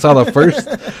 60s saw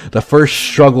the first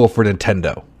struggle for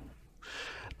Nintendo.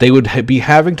 They would be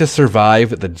having to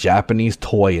survive the Japanese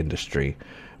toy industry,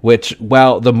 which,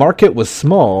 while the market was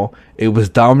small, it was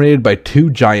dominated by 2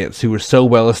 giants who were so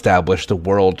well established the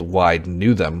worldwide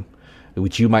knew them,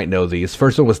 which you might know these.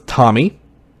 First one was Tommy,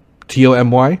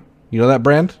 Tomy. You know that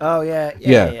brand? Oh, yeah.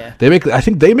 I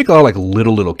think they make a lot of like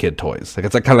little kid toys. Like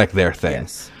it's like kind of like their thing.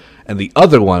 Yes. And the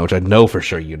other one, which I know for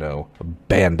sure you know,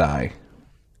 Bandai.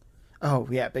 Oh,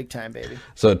 yeah, big time, baby.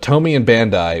 So Tomy and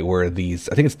Bandai were these,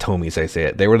 I think it's Tomy's, I say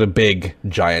it. They were the big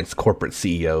giants, corporate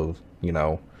CEO,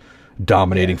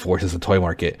 dominating forces of the toy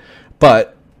market.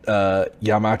 But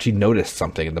Yamauchi noticed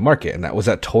something in the market, and that was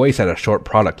that toys had a short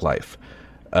product life.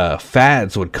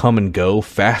 Fads would come and go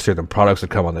faster than products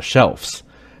would come on the shelves.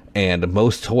 And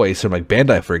most toys, from like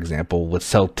Bandai, for example, would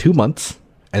sell 2 months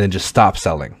and then just stop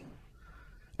selling.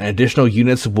 And additional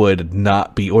units would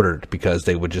not be ordered because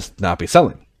they would just not be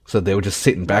selling. So they would just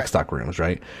sit in backstock rooms,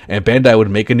 right? And Bandai would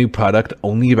make a new product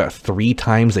only about 3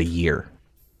 times a year.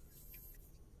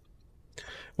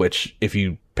 Which, if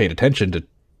you paid attention to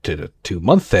the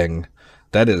 2-month thing,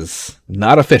 that is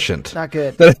not efficient. Not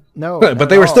good. No. But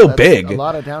they were still big. A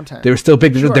lot of downtime. They were still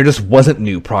big. Sure. There just wasn't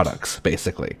new products,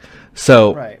 basically.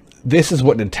 So this is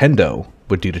what Nintendo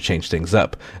would do to change things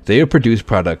up. They would produce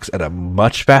products at a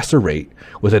much faster rate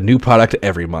with a new product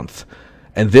every month.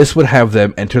 And this would have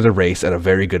them enter the race at a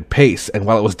very good pace. And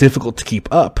while it was difficult to keep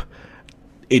up,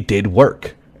 it did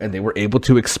work. And they were able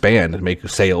to expand and make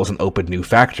sales and open new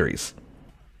factories.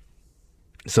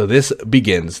 So this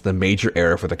begins the major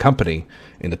era for the company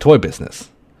in the toy business.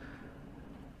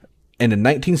 And in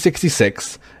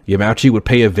 1966, Yamauchi would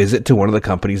pay a visit to one of the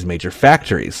company's major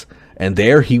factories, and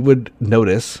there he would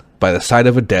notice by the side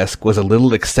of a desk was a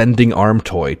little extending arm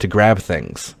toy to grab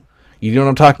things. You know what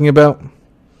I'm talking about?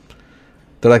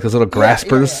 They're like those little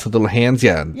graspers with little hands.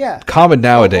 Yeah. Common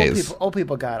nowadays. Old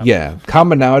people got them. Yeah.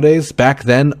 Common nowadays. Back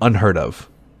then, unheard of.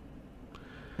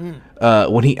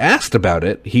 When he asked about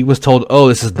it, he was told, "Oh,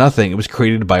 this is nothing. It was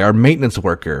created by our maintenance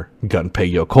worker,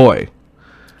 Gunpei Yokoi."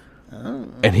 Oh.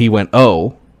 And he went,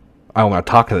 "Oh, I want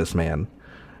to talk to this man."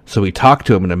 So he talked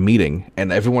to him in a meeting,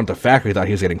 and everyone at the factory thought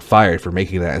he was getting fired for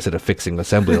making that instead of fixing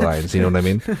assembly lines. You know what I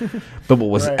mean? But what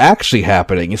was actually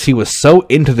happening is he was so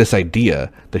into this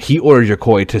idea that he ordered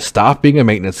Yokoi to stop being a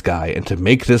maintenance guy and to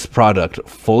make this product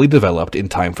fully developed in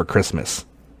time for Christmas.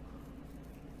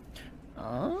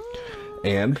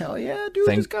 And hell yeah,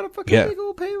 dude just got a fucking big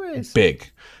old pay raise.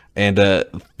 Big. And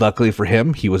luckily for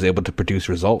him, he was able to produce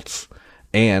results.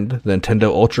 And the Nintendo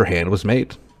Ultra Hand was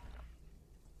made.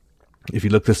 If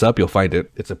you look this up, you'll find it.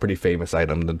 It's a pretty famous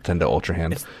item, the Nintendo Ultra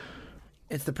Hand.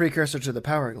 It's the precursor to the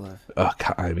Power Glove.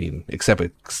 I mean, except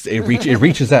it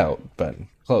reaches out, but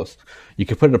close. You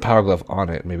could put a Power Glove on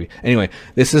it, maybe. Anyway,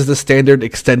 this is the standard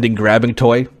extending grabbing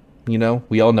toy. You know,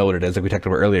 we all know what it is, like we talked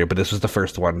about earlier, but this was the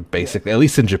first one, basically. At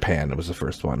least in Japan, it was the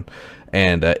first one.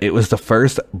 And it was the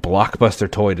first blockbuster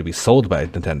toy to be sold by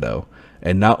Nintendo.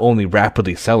 And not only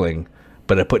rapidly selling,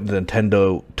 but it put the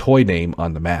Nintendo toy name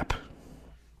on the map.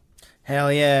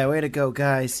 Hell yeah, way to go,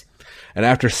 guys. And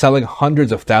after selling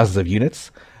hundreds of thousands of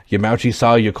units, Yamauchi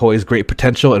saw Yokoi's great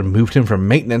potential and moved him from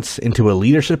maintenance into a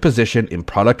leadership position in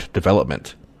product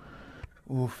development.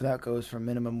 Oof, that goes from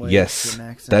minimum wage to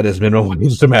maximum. That is minimum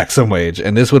wage to maximum wage.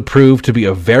 And this would prove to be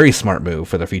a very smart move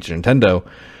for the future Nintendo.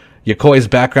 Yokoi's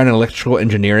background in electrical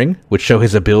engineering would show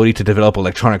his ability to develop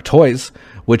electronic toys,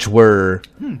 which were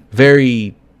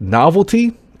very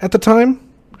novelty at the time.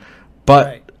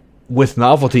 But with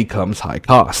novelty comes high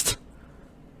cost.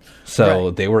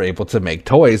 So they were able to make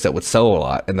toys that would sell a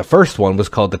lot. And the first one was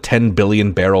called the 10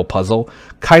 billion barrel puzzle.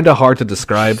 Kind of hard to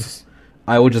describe.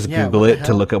 I will just Google it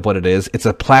to look up what it is. It's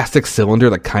a plastic cylinder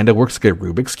that kind of works like a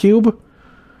Rubik's Cube.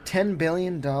 $10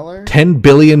 billion? 10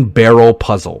 billion barrel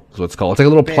puzzle is what it's called. It's like a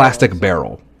little plastic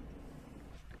barrel.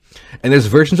 And there's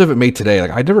versions of it made today.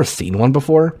 Like, I'd never seen one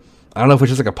before. I don't know if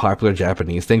it's just like a popular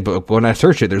Japanese thing, but when I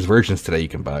search it, there's versions today you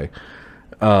can buy.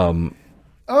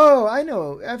 Oh, I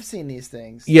know. I've seen these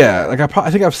things. Yeah, like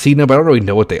I think I've seen them, but I don't really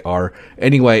know what they are.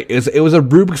 Anyway, it was a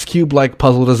Rubik's Cube-like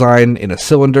puzzle design in a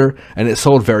cylinder, and it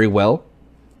sold very well.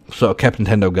 So it kept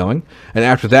Nintendo going. And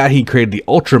after that, he created the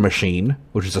Ultra Machine,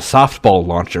 which is a softball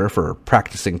launcher for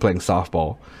practicing playing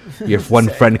softball. If one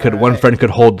friend could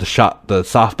hold the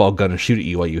softball gun and shoot at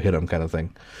you while you hit him, kind of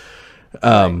thing.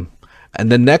 And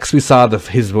then next we saw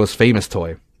his most famous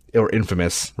toy, or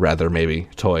infamous rather, maybe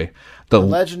toy, the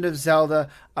Legend of Zelda.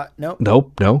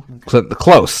 Nope. No. Okay.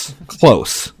 Close,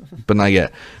 but not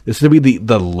yet. This would be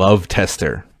the Love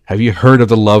Tester. Have you heard of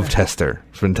the Love Tester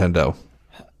for Nintendo?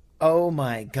 Oh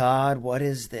my God, what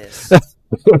is this?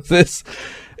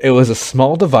 It was a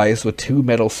small device with two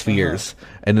metal spheres,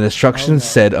 and the instructions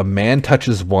said a man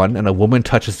touches one and a woman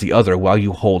touches the other while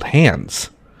you hold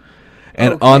hands.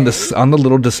 And on the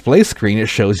little display screen, it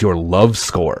shows your love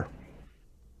score.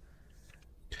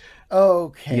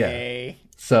 Okay. Yeah.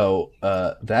 So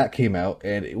that came out,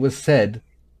 and it said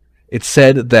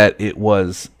that it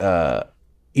was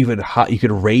even hot. You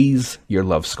could raise your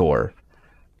love score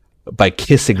by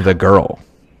kissing the girl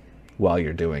while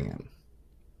you're doing it.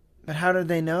 But how do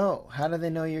they know? How do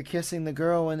they know you're kissing the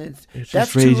girl when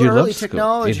that's too early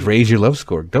technology? It raise your love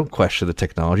score. Don't question the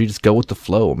technology. Just go with the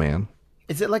flow, man.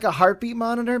 Is it like a heartbeat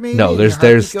monitor, maybe? No,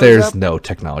 there's no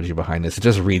technology behind this. It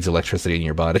just reads electricity in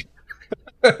your body.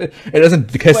 It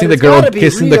doesn't. Kissing the girl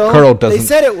doesn't. They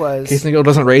said it was. Kissing the girl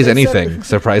doesn't raise anything.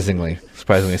 Surprisingly.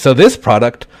 So this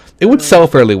product, it would sell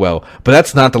fairly well, but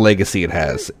that's not the legacy it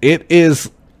has. It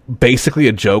is basically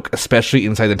a joke, especially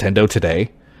inside Nintendo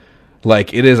today.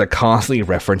 Like, it is a constantly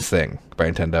referenced thing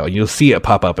by Nintendo. You'll see it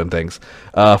pop up in things.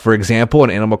 For example,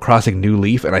 in Animal Crossing New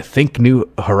Leaf, and I think New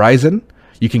Horizon,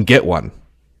 you can get one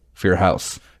for your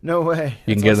house. No way.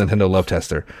 You can get a Nintendo Love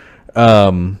Tester.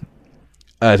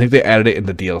 I think they added it in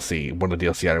the DLC. One of the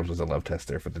DLC items was a Love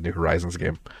Tester for the New Horizons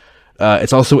game.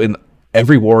 It's also in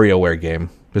every WarioWare game.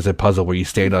 There's a puzzle where you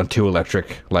stand on two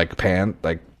electric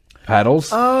paddles.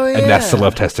 Oh, yeah. And that's the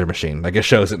Love Tester machine. Like, it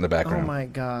shows it in the background. Oh my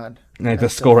God. And the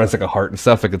score has like a heart and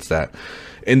stuff. Like, it's that.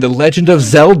 In The Legend of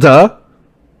Zelda,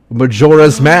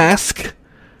 Majora's Mask,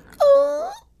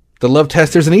 the Love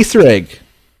Tester's an Easter egg.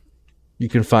 You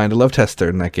can find a Love Tester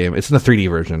in that game. It's in the 3D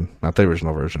version, not the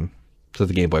original version. So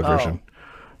the Game Boy version.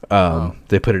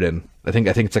 They put it in. I think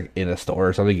it's like in a store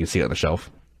or something. You can see it on the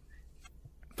shelf.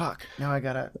 Fuck! Now I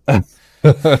gotta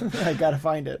I gotta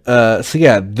find it. So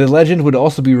yeah, the legend would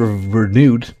also be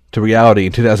renewed to reality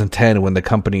in 2010 when the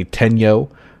company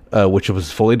Tenyo, which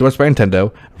was fully endorsed by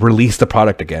Nintendo, released the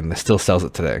product again. And it still sells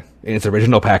it today in its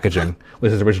original packaging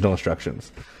with its original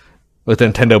instructions, with the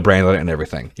Nintendo brand on it and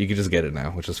everything. You can just get it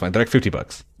now, which is fine. They're like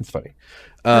 $50. It's funny.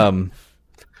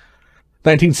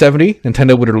 1970,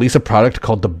 Nintendo would release a product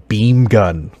called the Beam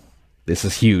Gun. This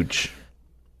is huge.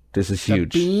 The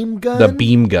Beam Gun? The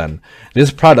Beam Gun. This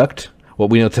product, what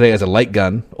we know today as a light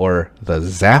gun or the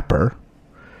Zapper,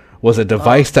 was a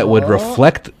device that would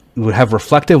have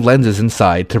reflective lenses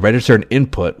inside to register an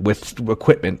input with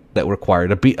equipment that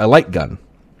required a light gun,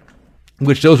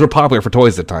 which those were popular for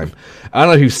toys at the time. I don't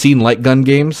know if you've seen light gun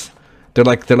games. They're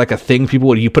like a thing.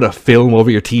 You put a film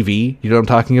over your TV. You know what I'm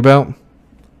talking about?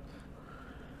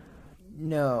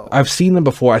 No, I've seen them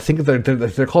before. I think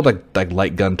they're called like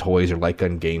light gun toys or light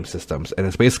gun game systems, and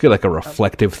it's basically like a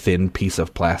reflective thin piece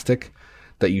of plastic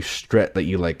that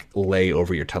you like lay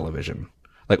over your television,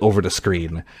 like over the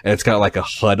screen, and it's got like a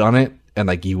HUD on it, and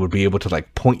like you would be able to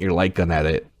like point your light gun at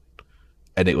it,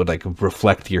 and it would like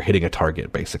reflect you're hitting a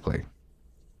target, basically.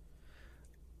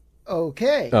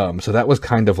 Okay. So that was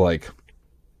kind of like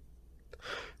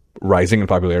rising in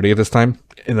popularity at this time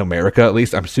in America, at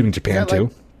least. I'm assuming Japan too.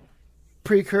 Like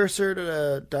precursor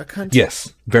to Duck Hunt?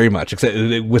 Yes, very much.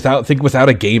 Except without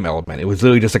a game element. It was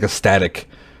literally just like a static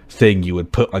thing you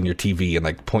would put on your TV and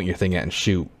like point your thing at and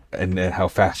shoot, and then how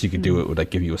fast you could do it would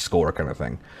like give you a score kind of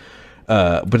thing.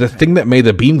 But the thing that made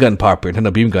the Beam Gun popular,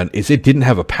 Nintendo Beam Gun, is it didn't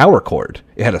have a power cord.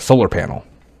 It had a solar panel.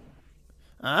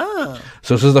 Ah.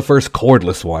 So this was the first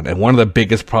cordless one, and one of the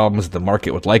biggest problems in the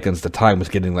market with light guns at the time was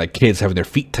getting like kids having their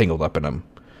feet tangled up in them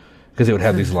because they would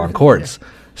have these long cords. Yeah.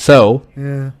 So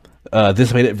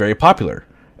this made it very popular,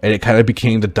 and it kind of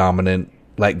became the dominant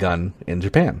light gun in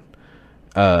Japan.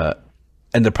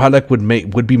 And the product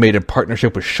would be made in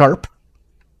partnership with Sharp,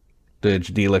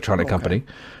 the electronic company,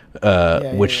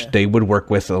 which they would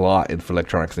work with a lot for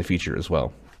electronics in the future as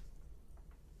well.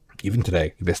 Even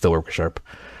today, they still work with Sharp.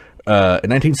 In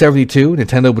 1972,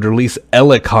 Nintendo would release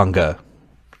Eleconga,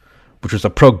 which was a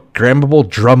programmable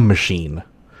drum machine.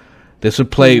 This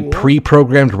would play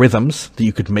pre-programmed rhythms that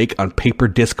you could make on paper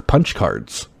disc punch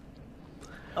cards.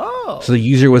 Oh. So the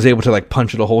user was able to like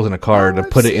punch little holes in a card and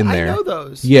put it in there. I know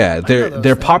those. Yeah,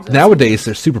 they're nowadays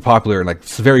they're super popular in like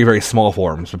very, very small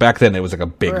forms. But back then it was like a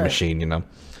big machine, you know.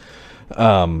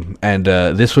 And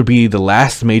this would be the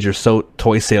last major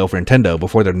toy sale for Nintendo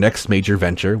before their next major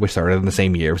venture, which started in the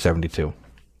same year of 72.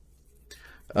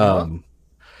 And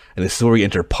this is where we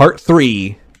enter part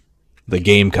 3, the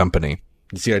game company.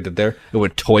 You see what I did there? It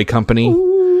went toy company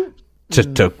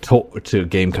to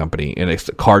game company, and it's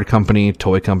a card company,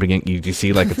 toy company. You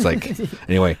see, like it's like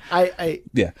anyway.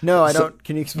 No, I don't.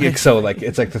 Can you explain? Yeah, so like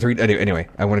it's like the three. Anyway,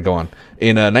 I want to go on.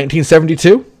 In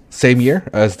 1972, same year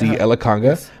as the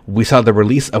Eleconga, we saw the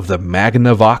release of the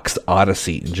Magnavox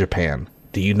Odyssey in Japan.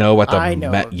 Do you know what the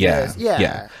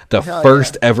the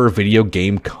first ever video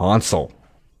game console?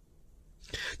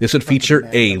 This would feature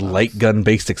a light gun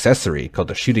based accessory called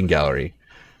the Shooting Gallery.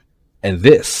 And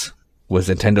this was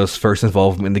Nintendo's first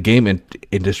involvement in the game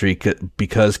industry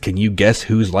because can you guess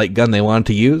whose light gun they wanted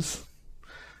to use?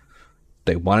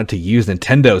 They wanted to use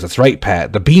Nintendo's. That's right,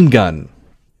 Pat. The Beam Gun.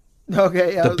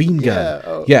 Okay. The Beam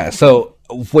Gun. Yeah, so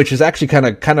which is actually kind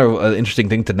of an interesting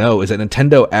thing to know is that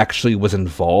Nintendo actually was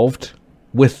involved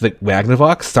with the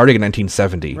Magnavox starting in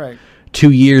 1970. Right.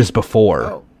 2 years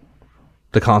before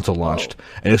the console launched,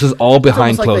 and this was all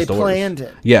behind closed doors. Planned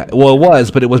it. Yeah, well, it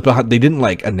was, but it was behind. They didn't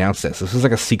like announce this. This was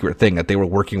like a secret thing that they were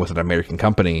working with an American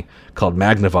company called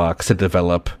Magnavox to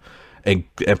develop and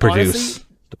produce. Honestly,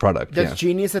 the product. That's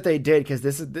genius that they did, because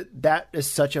that is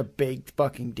such a big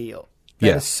fucking deal.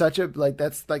 That is such a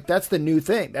that's the new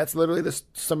thing. That's literally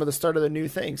some of the start of the new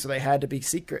thing. So they had to be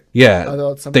secret.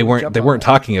 Yeah, they weren't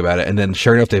talking about it, and then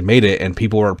sure enough, they made it, and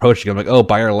people were approaching them like, "Oh,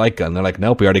 buy our light gun." They're like,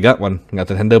 "Nope, we already got one. We got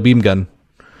the Nintendo Beam Gun."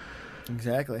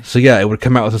 Exactly. So yeah, it would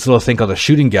come out with this little thing called the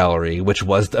Shooting Gallery, which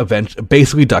was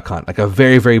basically Duck Hunt, like a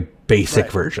very, very basic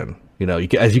version. You know,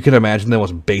 as you can imagine, the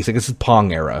most basic. This is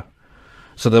Pong era,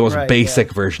 so the most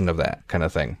basic version of that kind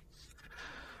of thing.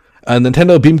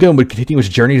 Nintendo Beam Gun would continue its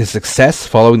journey to success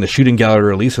following the Shooting Gallery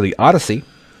release of the Odyssey,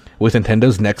 with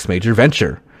Nintendo's next major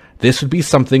venture. This would be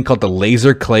something called the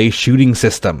Laser Clay Shooting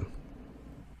System.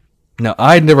 Now,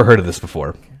 I'd never heard of this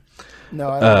before.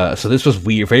 No. So this was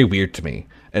very weird to me.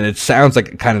 And it sounds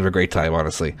like kind of a great time,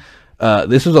 honestly.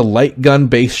 This was a light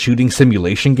gun-based shooting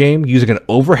simulation game using an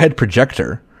overhead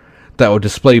projector that would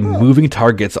display moving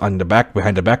targets on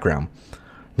behind the background.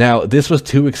 Now, this was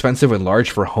too expensive and large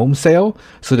for home sale,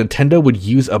 so Nintendo would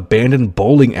use abandoned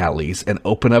bowling alleys and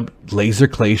open up laser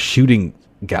clay shooting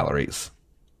galleries.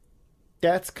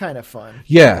 That's kind of fun.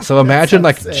 Yeah, so imagine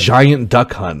like sick. Giant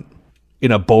duck hunt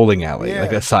in a bowling alley,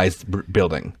 like a sized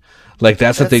building. Like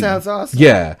that's what they. Sounds awesome.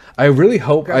 Yeah, I really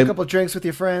hope. Grab a couple drinks with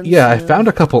your friends. Yeah, I found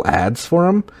a couple ads for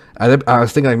them. I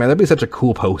was thinking, like, man, that'd be such a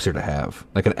cool poster to have,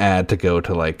 like an ad to go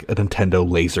to like a Nintendo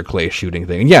laser clay shooting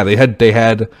thing. And yeah, they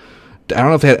had. I don't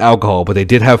know if they had alcohol, but they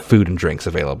did have food and drinks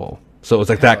available. So it was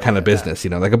like that kind of business,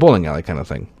 like a bowling alley kind of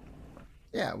thing.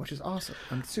 Yeah, which is awesome.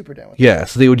 I'm super down with that. Yeah,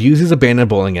 so they would use these abandoned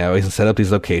bowling alleys and set up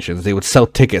these locations. They would sell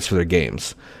tickets for their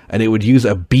games. And they would use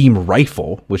a beam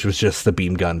rifle, which was just the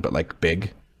beam gun, but like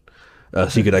big. So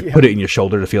you could like put it in your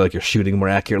shoulder to feel like you're shooting more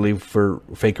accurately for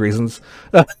fake reasons.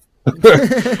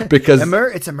 Because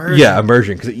it's immersion. Yeah,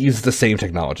 immersion, because it uses the same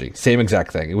technology. Same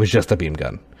exact thing. It was just a beam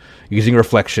gun. Using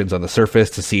reflections on the surface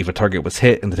to see if a target was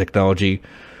hit, and the technology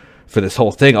for this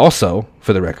whole thing also,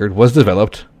 for the record, was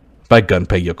developed by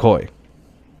Gunpei Yokoi.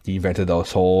 He invented all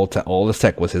this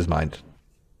tech was his mind.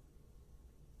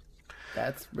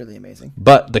 That's really amazing.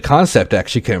 But the concept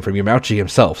actually came from Yamauchi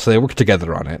himself, so they worked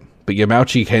together on it. But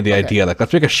Yamauchi had the idea, like,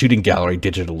 let's make a shooting gallery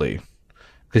digitally.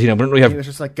 Because, we don't really have... He was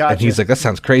just like, gotcha. And he's like, that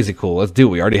sounds crazy cool. Let's do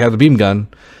it. We already have the beam gun.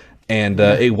 And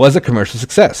it was a commercial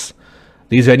success.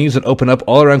 These venues would open up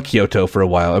all around Kyoto for a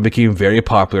while and became very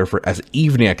popular as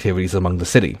evening activities among the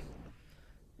city.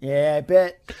 Yeah, I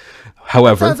bet.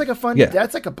 However... That sounds like a fun... Yeah.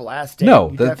 That's like a blast day.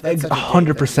 No, that's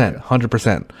 100%.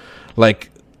 100%. Like...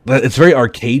 It's very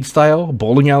arcade style,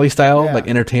 bowling alley style, like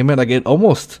entertainment. Like it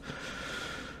almost,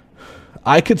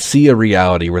 I could see a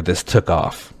reality where this took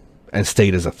off and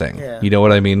stayed as a thing. Yeah. You know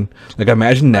what I mean? Like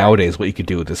imagine nowadays what you could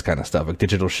do with this kind of stuff, like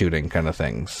digital shooting kind of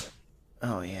things.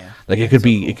 Oh yeah, like it could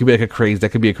be like a crazy. That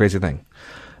could be a crazy thing.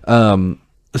 So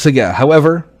yeah.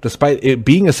 However, despite it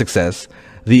being a success,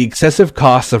 the excessive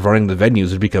costs of running the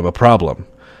venues would become a problem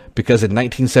because in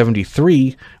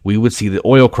 1973 we would see the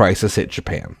oil crisis hit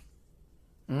Japan.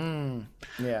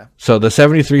 Yeah. So the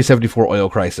 73-74 oil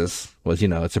crisis was,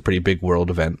 it's a pretty big world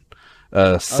event.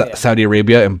 Saudi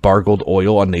Arabia embargoed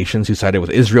oil on nations who sided with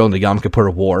Israel in the Yom Kippur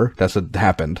War. That's what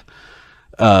happened.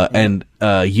 And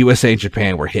USA and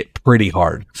Japan were hit pretty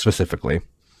hard, specifically.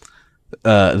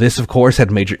 This, of course, had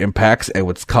major impacts and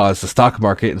would cause the stock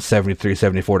market in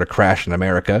 73-74 to crash in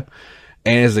America.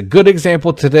 And is a good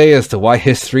example today as to why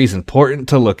history is important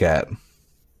to look at.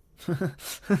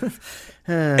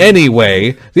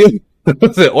 Anyway,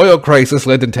 the oil crisis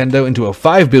led Nintendo into a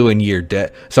 5 billion yen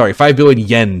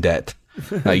debt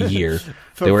a year.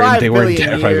 They were in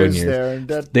debt 5 billion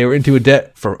years. They were into a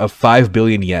debt of 5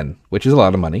 billion yen, which is a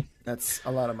lot of money. That's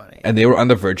a lot of money. And they were on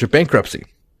the verge of bankruptcy.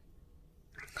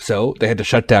 So they had to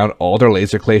shut down all their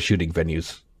laser clay shooting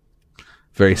venues.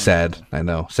 Very sad, I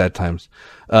know, sad times.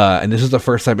 And this was the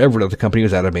first time ever that the company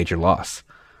was at a major loss.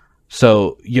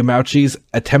 So Yamauchi's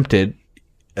attempt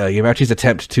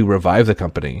to revive the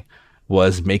company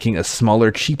was making a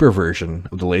smaller, cheaper version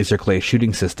of the laser clay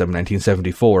shooting system in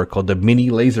 1974 called the Mini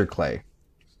Laser Clay.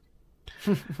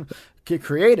 Get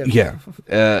creative. Yeah.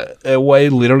 It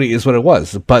literally is what it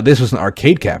was. But this was an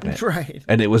arcade cabinet. Right.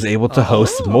 And it was able to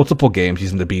host multiple games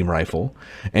using the beam rifle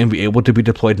and be able to be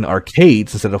deployed in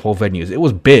arcades instead of whole venues. It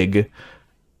was big.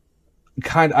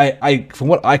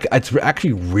 It's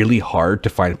actually really hard to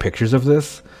find pictures of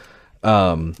this.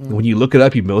 When you look it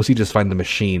up, you mostly just find the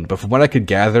machine. But from what I could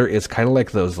gather, it's kind of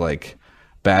like those like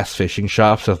bass fishing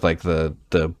shops with like the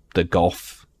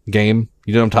golf game.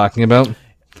 You know what I'm talking about?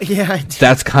 Yeah, I do.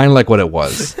 That's kind of like what it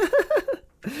was.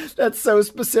 That's so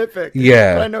specific.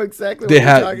 Yeah, but I know exactly what you're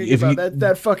talking about.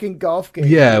 That fucking golf game.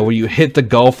 Yeah, where you hit the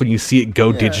golf and you see it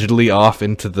go digitally off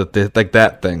into the like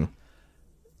that thing.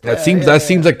 That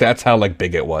seems like that's how like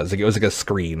big it was. Like it was like a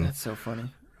screen. That's so funny.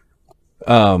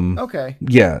 Okay.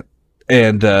 Yeah.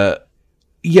 And,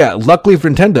 luckily for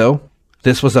Nintendo,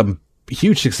 this was a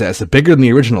huge success, bigger than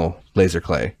the original Laser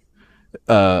Clay.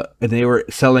 And they were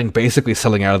basically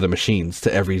selling out of the machines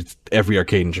to every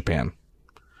arcade in Japan.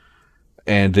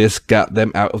 And this got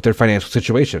them out of their financial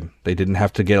situation. They didn't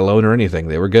have to get a loan or anything.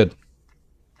 They were good.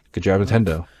 Good job,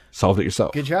 Nintendo. Solved it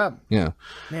yourself. Good job. Yeah.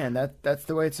 Man, that's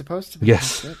the way it's supposed to be.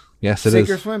 Yes. Yes, it is.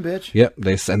 Sink or swim, bitch. Yep,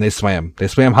 they swam. They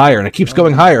swam higher, and it keeps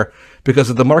going higher because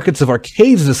of the markets of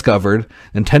arcades discovered.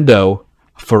 Nintendo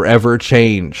forever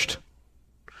changed.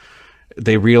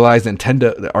 They realized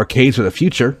the arcades were the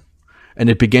future, and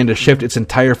it began to shift its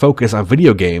entire focus on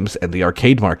video games and the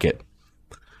arcade market.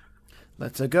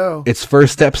 Let's go. Its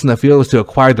first steps in the field was to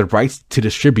acquire the rights to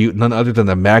distribute none other than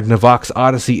the Magnavox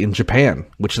Odyssey in Japan,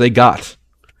 which they got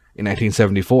in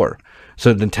 1974.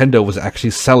 So Nintendo was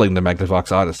actually selling the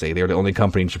Magnavox Odyssey. They were the only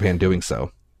company in Japan doing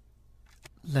so.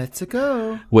 Let's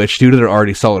go. Which, due to their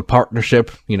already solid partnership,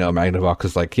 Magnavox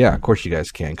is like, yeah, of course you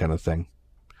guys can, kind of thing.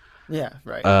 Yeah,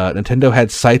 right. Nintendo had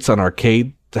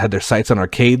their sights on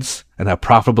arcades and how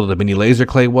profitable the mini laser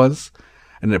clay was,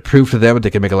 and it proved to them that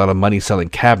they could make a lot of money selling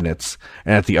cabinets,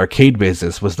 and that the arcade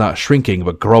business was not shrinking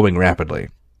but growing rapidly.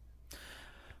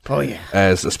 Oh yeah.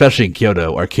 As especially in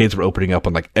Kyoto, arcades were opening up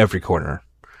on like every corner,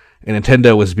 and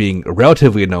Nintendo was being a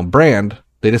relatively known brand.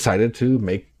 They decided to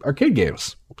make arcade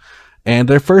games. And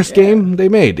their first game they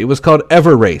made, it was called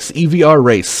Ever Race, EVR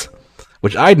Race,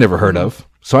 which I'd never heard of.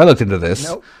 So I looked into this.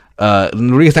 Nope.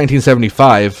 Released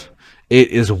 1975, it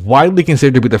is widely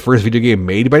considered to be the first video game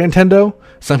made by Nintendo.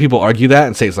 Some people argue that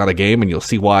and say it's not a game, and you'll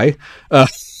see why.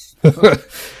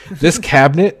 This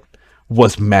cabinet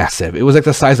was massive. It was like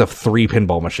the size of 3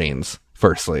 pinball machines,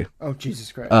 firstly. Oh,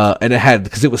 Jesus Christ. And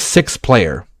because it was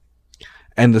 6-player,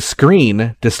 and the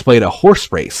screen displayed a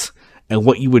horse race. And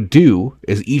what you would do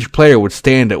is each player would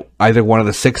stand at either one of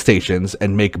the 6 stations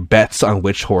and make bets on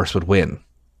which horse would win.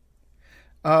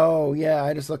 Oh, yeah.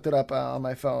 I just looked it up on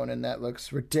my phone, and that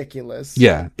looks ridiculous.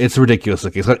 Yeah, it's ridiculous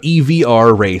looking. It's called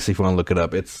EVR Race, if you want to look it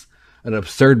up. It's an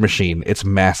absurd machine. It's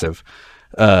massive.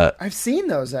 I've seen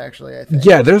those, actually, I think.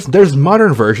 Yeah, there's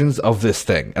modern versions of this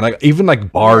thing. And even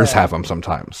bars have them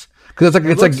sometimes. Because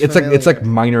it's like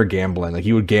minor gambling. Like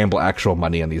you would gamble actual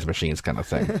money on these machines, kind of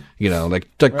thing. Like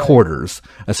right. Quarters.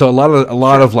 And so a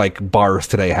lot of like bars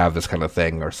today have this kind of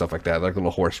thing or stuff like that, like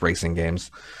little horse racing games.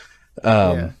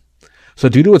 So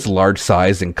due to its large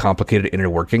size and complicated inner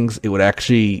workings, it would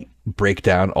actually break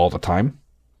down all the time.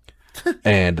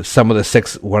 And some of the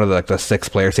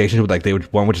 6-player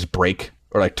stations one would just break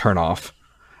or like turn off,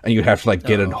 and you'd have to like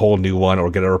get a whole new one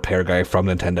or get a repair guy from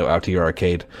Nintendo out to your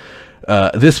arcade.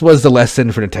 This was the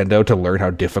lesson for Nintendo to learn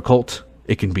how difficult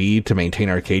it can be to maintain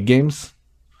arcade games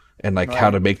and how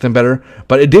to make them better.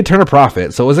 But it did turn a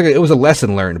profit, so it was a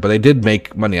lesson learned. But they did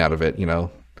make money out of it.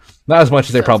 Not as much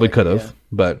as they probably could have,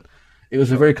 but it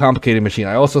was a very complicated machine.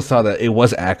 I also saw that it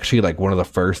was actually like one of the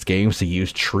first games to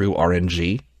use true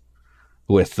RNG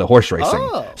with the horse racing.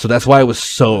 Oh. So that's why it was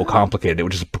so complicated. It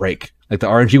would just break. Like the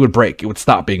RNG would break. It would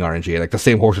stop being RNG. Like the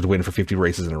same horse would win for 50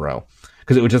 races in a row.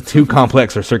 Because it was just too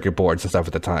complex for circuit boards and stuff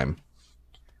at the time.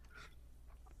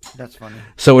 That's funny.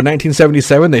 So in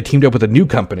 1977, they teamed up with a new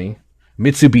company,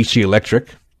 Mitsubishi Electric,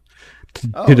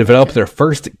 to develop their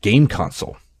first game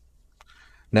console.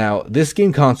 Now, this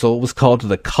game console was called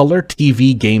the Color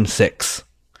TV Game 6.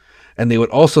 And they would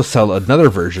also sell another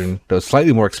version that was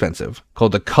slightly more expensive,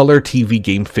 called the Color TV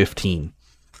Game 15.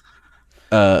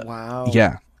 Wow.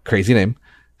 Yeah, crazy name.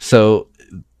 So,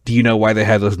 do you know why they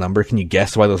had those numbers? Can you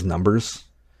guess why those numbers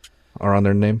are on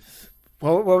their name?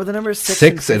 What were the numbers?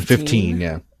 6 and 15,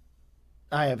 yeah.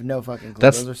 I have no fucking clue.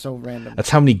 Those are so random. That's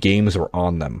how many games were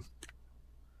on them.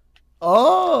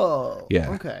 Oh!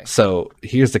 Yeah. Okay. So,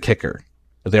 here's the kicker.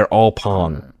 They're all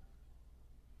Pong.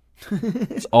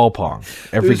 It's all Pong.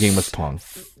 Every game was Pong.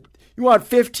 You want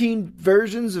 15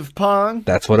 versions of Pong?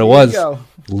 That's what it was.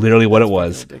 Literally what it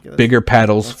was. Ridiculous. Bigger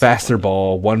paddles, faster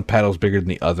ball, one paddle's bigger than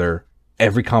the other.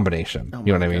 Every combination.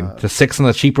 You know what I mean? The 6 on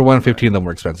the cheaper one, 15 on the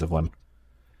more expensive one.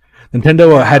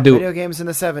 Nintendo had to... Video games in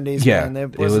the 70s, yeah,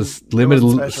 man. It was limited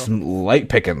light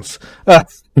pickings.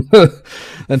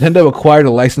 Nintendo acquired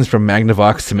a license from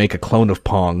Magnavox to make a clone of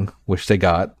Pong, which they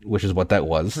got, which is what that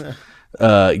was.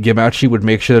 Yamauchi would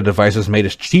make sure the device was made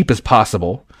as cheap as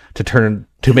possible to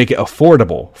make it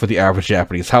affordable for the average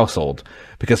Japanese household,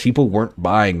 because people weren't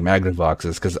buying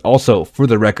Magnavoxes, because also, for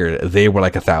the record, they were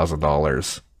like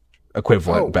 $1,000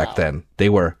 equivalent back then. They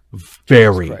were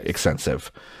very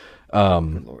expensive.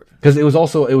 Because it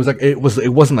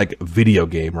wasn't like video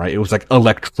game, right? It was like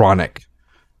electronic.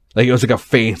 Like it was like a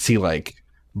fancy like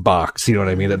box, you know what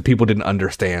I mean, that people didn't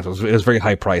understand. So it was very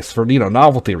high priced for,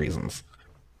 novelty reasons.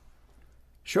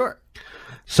 Sure.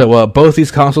 So both these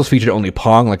consoles featured only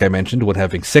Pong, like I mentioned, one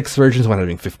having 6 versions, one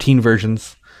having 15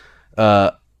 versions.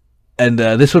 And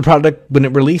this product, when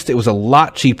it released, it was a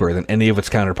lot cheaper than any of its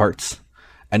counterparts,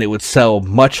 and it would sell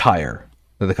much higher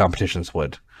than the competitions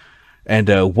would. And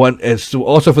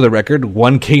also for the record,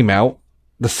 one came out,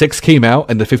 the 6 came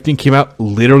out, and the 15 came out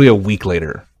literally a week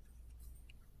later,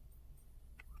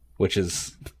 which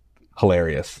is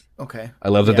hilarious. Okay. I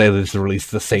love that they just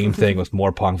released the same thing with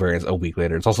more Pong variants a week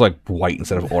later. It's also like white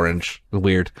instead of orange. It's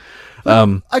weird.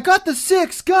 I got the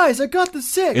 6, guys. I got the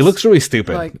 6. It looks really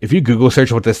stupid. If you Google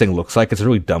search what this thing looks like, it's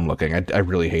really dumb looking. I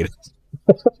really hate it.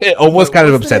 It almost kind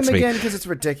of upsets me. Again, because it's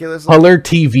ridiculous. Color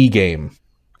TV game.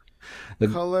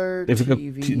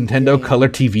 Nintendo Color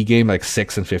TV game, like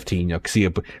 6 and 15. You'll see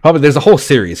it. Probably there's a whole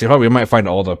series. You probably might find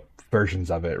all the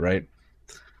versions of it, right?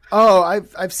 Oh,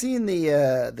 I've seen the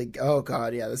oh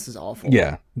god, yeah, this is awful.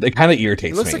 Yeah, it kind of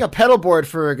irritates me. It looks like a pedal board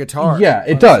for a guitar. Yeah,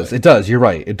 it does. It does. You're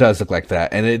right. It does look like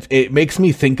that, and it makes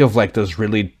me think of like those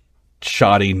really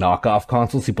shoddy knockoff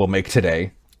consoles people make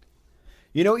today.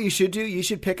 You know what you should do? You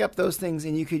should pick up those things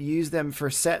and you could use them for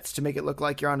sets to make it look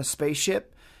like you're on a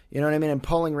spaceship. You know what I mean? And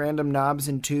pulling random knobs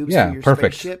and tubes for your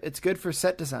spaceship. It's good for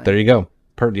set design. There you go.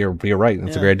 You're right.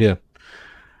 That's a great idea.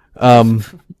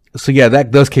 So yeah,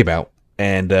 those came out.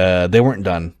 And they weren't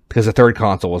done because the third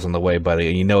console was on the way, buddy.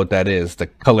 And you know what that is? The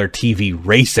Color TV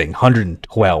Racing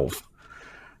 112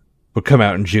 would come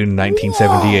out in June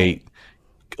 1978.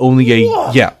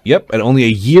 Whoa. And only a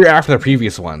year after the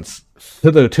previous ones, to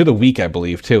the week, I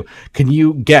believe, too. Can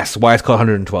you guess why it's called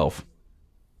 112?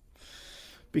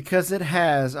 Because it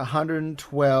has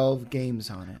 112 games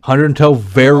on it. 112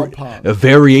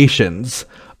 variations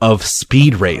of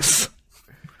Speed Race,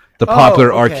 the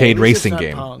popular arcade racing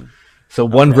game. Pong. So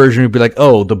one version would be like,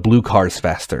 oh, the blue car's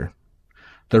faster.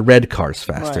 The red car's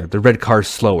faster. Right. The red car's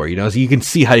slower. You know, so you can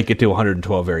see how you get to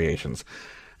 112 variations.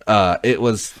 It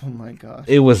was... Oh, my gosh.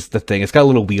 It was the thing. It's got a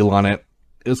little wheel on it.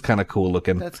 It was kind of cool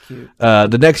looking. That's cute.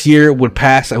 The next year would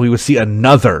pass, and we would see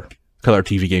another Color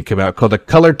TV game come out called the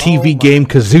Color TV game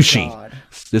Kazushi. God.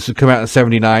 This would come out in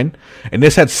 1979. And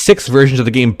this had 6 versions of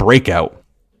the game Breakout.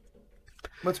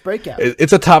 What's Breakout?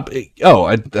 It's a top... Oh,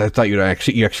 I thought you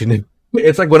actually knew.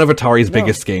 It's like one of Atari's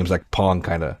biggest games, like Pong,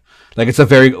 kind of. Like, it's a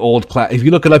very old class. If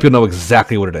you look it up, you'll know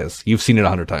exactly what it is. You've seen it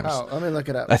 100 times. Oh, let me look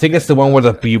it up. I think it's the one where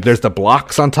there's the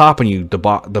blocks on top, and the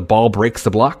ball breaks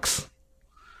the blocks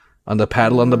on the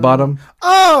paddle on the bottom.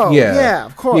 Oh, yeah,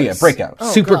 of course. Yeah, Breakout.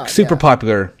 Oh, super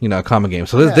popular, common game.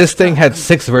 So this thing had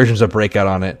 6 versions of Breakout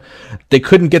on it. They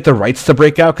couldn't get the rights to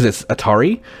Breakout because it's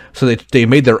Atari, so they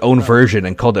made their own version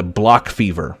and called it Block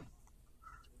Fever.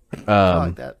 I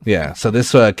like that. Yeah, so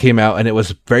this came out and it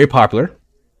was very popular.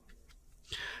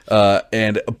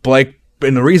 And the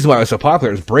reason why it was so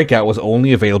popular is Breakout was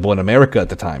only available in America at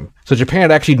the time. So Japan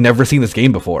had actually never seen this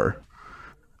game before.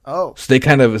 Oh. So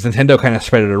Nintendo kind of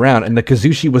spread it around, and the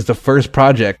Kazushi was the first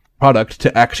product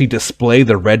to actually display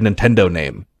the red Nintendo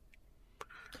name.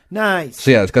 Nice.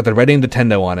 So yeah, it's got the red name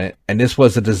Nintendo on it, and this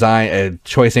was a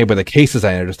choice made by the case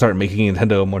designer to start making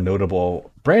Nintendo a more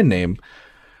notable brand name.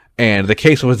 And the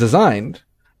case was designed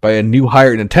by a new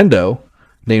hire at Nintendo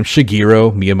named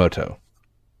Shigeru Miyamoto.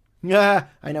 Yeah,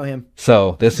 I know him.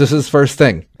 So this is his first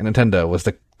thing in Nintendo was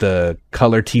the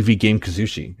Color TV game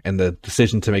Kazushi, and the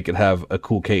decision to make it have a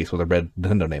cool case with a red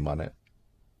Nintendo name on it.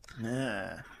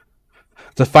 Yeah.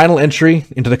 The final entry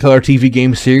into the Color TV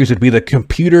game series would be the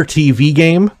Computer TV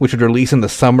game, which would release in the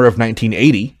summer of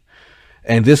 1980.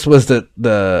 And this was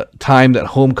the time that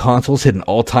home consoles hit an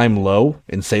all-time low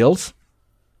in sales.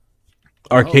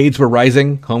 Arcades were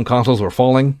rising, home consoles were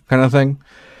falling, kind of thing.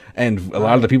 And a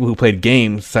lot of the people who played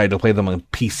games decided to play them on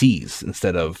PCs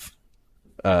instead of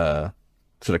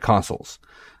consoles.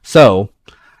 So,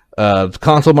 the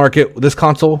console market,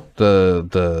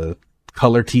 the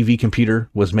Color TV computer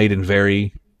was made in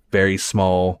very, very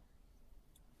small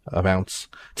amounts.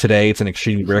 Today, it's an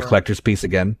extremely rare collector's piece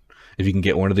again, if you can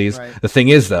get one of these. Right. The thing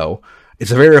is, though,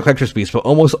 it's a very rare collector's piece, but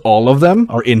almost all of them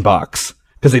are in box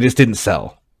because they just didn't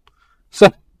sell. So,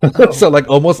 so like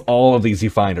almost all of these you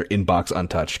find are in box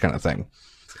untouched kind of thing.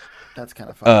 That's kind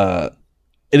of fun.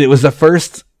 And it was the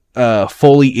first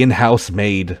fully in-house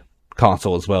made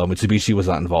console as well. Mitsubishi was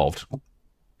not involved.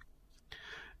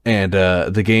 And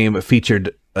the game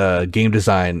featured game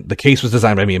design. The case was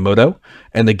designed by Miyamoto,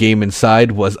 and the game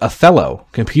inside was Othello,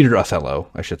 computer Othello,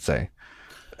 I should say.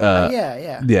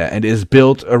 Yeah, and is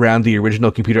built around the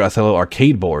original computer Othello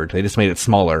arcade board. They just made it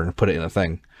smaller and put it in a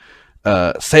thing.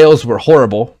 Sales were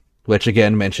horrible, which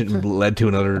again led to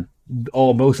another.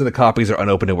 Most of the copies are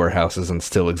unopened in warehouses and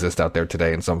still exist out there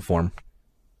today in some form.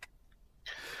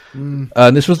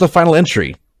 And this was the final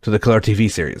entry to the Color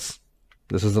TV series.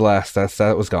 This was the last.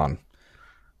 That was gone.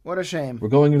 What a shame. We're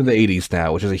going into the 80s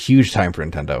now, which is a huge time for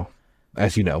Nintendo,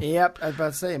 as you know. Yep, I was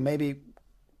about to say maybe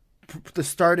the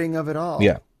starting of it all.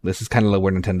 Yeah, this is kind of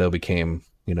where Nintendo became,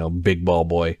 big ball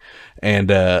boy, and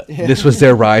this was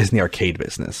their rise in the arcade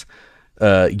business.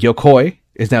 Yokoi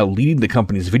is now leading the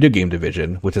company's video game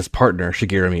division with his partner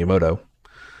Shigeru Miyamoto,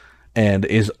 and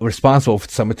is responsible for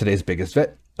some of today's biggest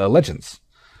legends.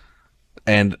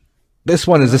 And this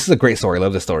is a great story. I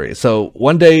love this story. So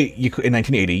one day in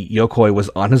 1980, Yokoi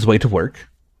was on his way to work,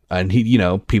 and he,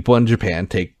 people in Japan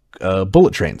take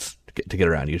bullet trains to get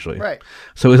around usually. Right.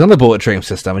 So he's on the bullet train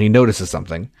system, and he notices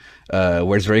something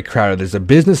where it's very crowded. There's a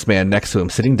businessman next to him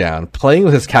sitting down, playing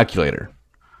with his calculator,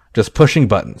 just pushing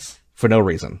buttons for no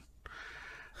reason.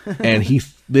 And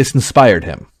this inspired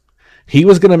him. He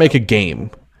was going to make a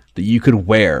game that you could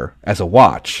wear as a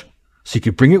watch. So you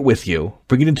could bring it with you,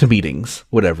 bring it into meetings,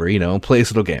 whatever, play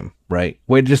this little game, right?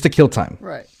 Wait, just to kill time.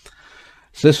 Right.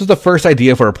 So this was the first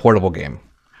idea for a portable game.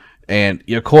 And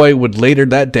Yokoi would later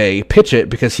that day pitch it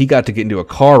because he got to get into a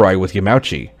car ride with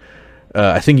Yamauchi.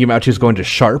 I think Yamauchi was going to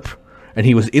Sharp, and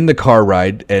he was in the car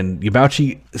ride, and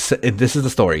Yamauchi, this is the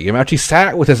story, Yamauchi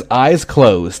sat with his eyes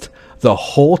closed the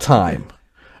whole time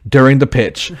during the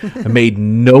pitch and made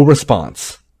no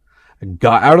response.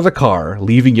 Got out of the car,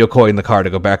 leaving Yokoi in the car to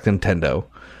go back to Nintendo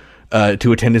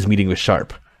to attend his meeting with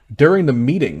Sharp. During the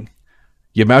meeting,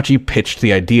 Yamauchi pitched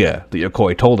the idea that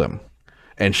Yokoi told him,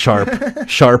 and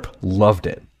Sharp loved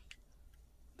it.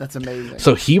 That's amazing.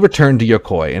 So he returned to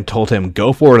Yokoi and told him,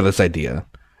 go forward with this idea,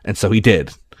 and so he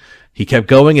did. He kept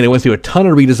going, and it went through a ton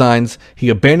of redesigns. He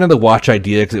abandoned the watch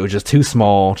idea because it was just too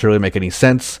small to really make any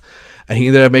sense, and he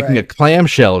ended up making a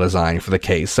clamshell design for the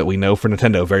case that we know for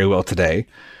Nintendo very well today.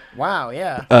 Wow,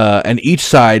 yeah. And each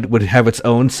side would have its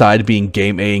own side being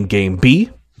Game A and Game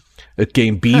B.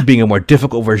 Game B being a more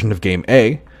difficult version of Game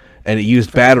A, and it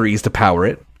used batteries to power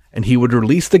it. And he would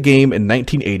release the game in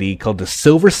 1980 called the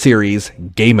Silver Series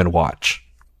Game & Watch.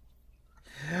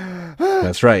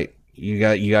 That's right. You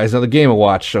guys know the Game &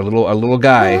 Watch, a little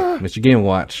guy, Mr. Game &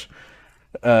 Watch.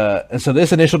 And so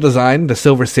this initial design, the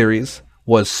Silver Series,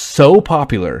 was so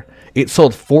popular, it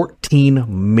sold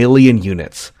 14 million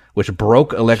units, which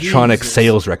broke electronic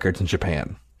sales records in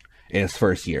Japan in its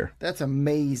first year. That's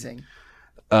amazing.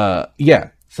 Yeah.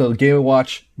 So the Game &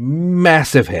 Watch,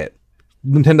 massive hit.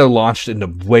 Nintendo launched into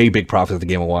way big profits with the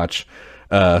Game & Watch.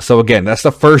 So again, that's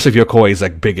the first of Yokoi's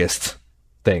biggest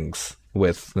things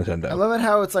with Nintendo. I love it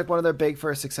how it's one of their big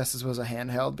first successes was a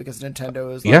handheld, because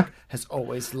Nintendo is has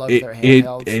always loved their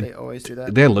handhelds. They always do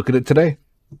that. They look at it today.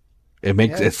 It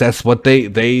makes that's what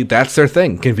they that's their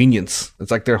thing. Convenience.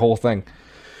 It's their whole thing.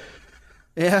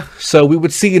 Yeah. So we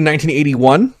would see in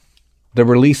 1981 the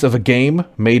release of a game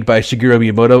made by Shigeru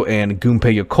Miyamoto and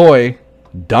Gunpei Yokoi,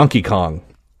 Donkey Kong.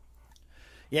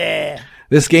 Yeah.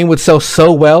 This game would sell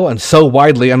so well and so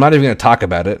widely, I'm not even going to talk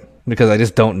about it because I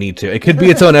just don't need to. It could be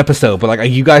its own episode, but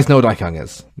you guys know what Donkey Kong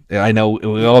is. I know,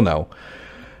 we all know.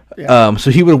 Yeah.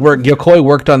 So Yokoi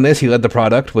worked on this. He led the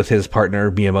product with his partner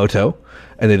Miyamoto,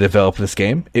 and they developed this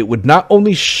game. It would not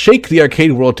only shake the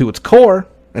arcade world to its core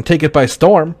and take it by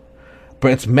storm,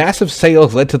 but its massive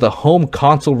sales led to the home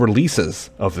console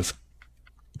releases of this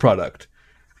product.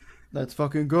 Let's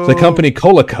fucking go. The company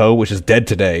Coleco, which is dead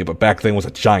today, but back then was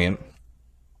a giant,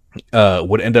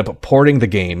 would end up porting the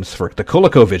games for the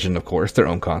ColecoVision, of course, their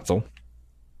own console,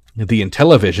 the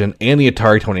Intellivision, and the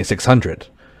Atari 2600.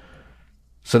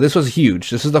 So this was huge.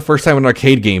 This is the first time an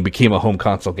arcade game became a home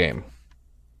console game.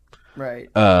 Right.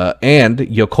 And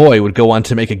Yokoi would go on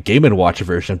to make a Game & Watch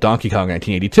version of Donkey Kong in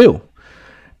 1982.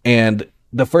 And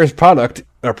the first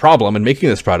problem in making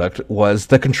this product was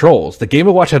the controls. The Game &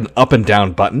 Watch had an up and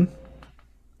down button,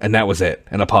 and that was it,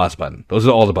 and a pause button. Those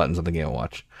are all the buttons on the Game &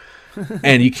 Watch.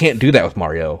 And you can't do that with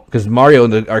Mario, because Mario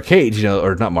in the arcades,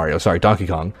 or not Mario, sorry, Donkey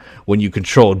Kong, when you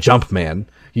control Jumpman,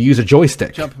 you use a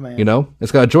joystick. Jumpman.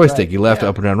 It's got a joystick. Right. You left,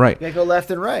 up, and down, right. You gotta go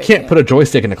left and right. You can't put a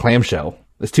joystick in a clamshell.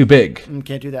 It's too big.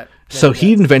 Can't do that.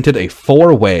 He invented a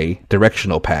 4-way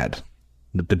directional pad.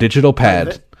 The digital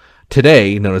pad,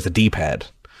 today known as the D-pad.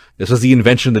 This was the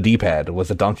invention of the D-pad, was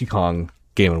the Donkey Kong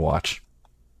Game & Watch.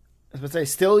 I was about to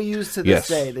say, still used to this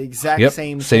day, the exact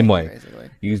same way. Basically.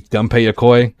 You Gunpei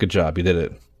Yokoi, good job, you did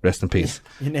it. Rest in peace.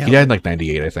 He died in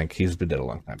 98, I think. He's been dead a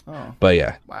long time. Oh. But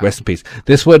yeah, Rest in peace.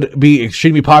 This would be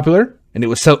extremely popular, and it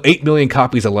would sell 8 million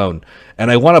copies alone.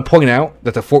 And I want to point out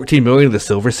that the 14 million of the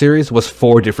Silver Series was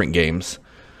 4 different games.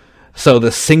 So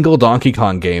the single Donkey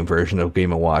Kong game version of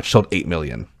Game & Watch sold 8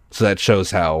 million. So that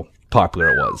shows how popular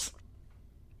it was.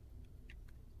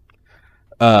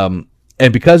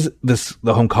 And because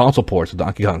the home console ports of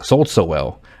Donkey Kong sold so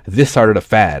well, this started a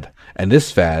fad, and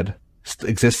this fad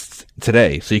exists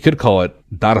today. So you could call it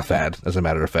not a fad, as a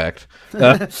matter of fact,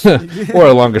 or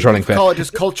a longest running fad. Call it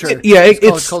just culture.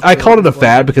 I called it a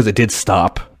fad because it did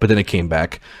stop, but then it came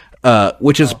back,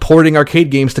 which is porting arcade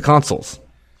games to consoles.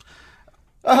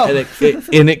 Oh.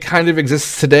 And it kind of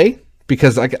exists today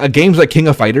because games like King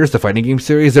of Fighters, the fighting game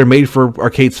series, they're made for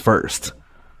arcades first,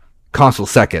 console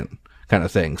second. Kind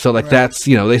of thing. So that's,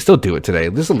 they still do it today,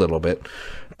 just a little bit.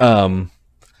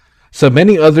 So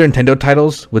many other Nintendo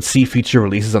titles would see feature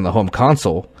releases on the home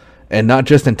console, and not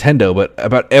just Nintendo, but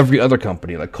about every other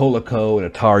company like Coleco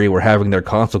and Atari were having their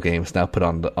console games now put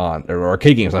on or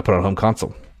arcade games now put on home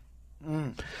console.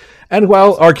 And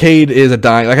while arcade is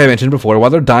dying, like I mentioned before, while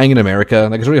they're dying in America,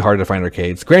 it's really hard to find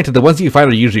arcades. Granted, the ones that you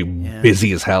find are usually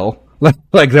busy as hell.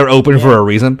 like they're open for a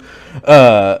reason.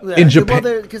 In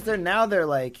Japan, because they're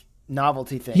like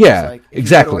novelty things. Yeah, like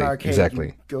exactly, arcade,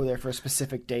 exactly. Go there for a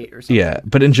specific date or something. Yeah,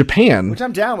 but in Japan, which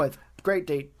I'm down with. Great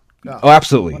date. Oh,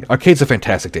 absolutely. Wonderful. Arcades are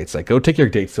fantastic dates. Like, go take your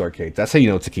dates to arcades. That's how you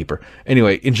know it's a keeper.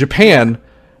 Anyway, in Japan,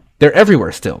 they're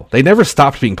everywhere still. They never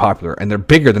stopped being popular, and they're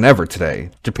bigger than ever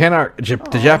today.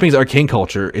 The Japanese arcade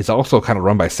culture is also kind of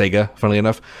run by Sega, funnily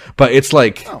enough, but it's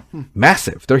like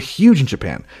massive. They're huge in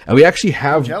Japan, and we actually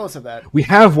have. I'm jealous of that. We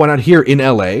have one out here in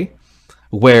LA,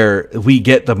 where we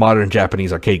get the modern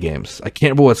Japanese arcade games. I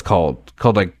can't remember what it's called.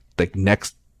 Called like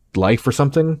Next Life or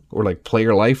something, or like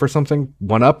Player Life or something.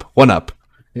 One Up.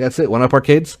 That's it. One Up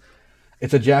Arcades.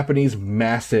 It's a Japanese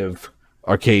massive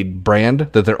arcade brand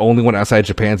that they're only one outside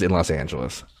Japan's in Los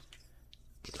Angeles.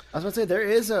 I was about to say there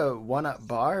is a One Up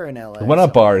bar in LA. The One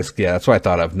Up bar is that's what I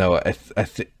thought of. No, I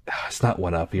think it's not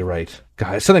One Up. You're right.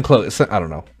 God, it's something close. I don't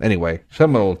know. Anyway,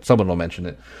 someone will mention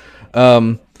it.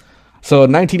 So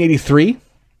in 1983,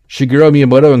 Shigeru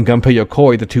Miyamoto and Gunpei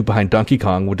Yokoi, the two behind Donkey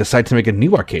Kong, would decide to make a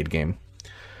new arcade game.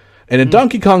 And in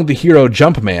Donkey Kong the Hero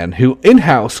Jumpman, who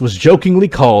in-house was jokingly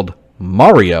called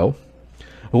Mario,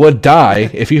 would die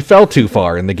if he fell too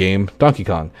far in the game Donkey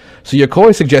Kong. So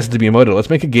Yokoi suggested to Miyamoto, let's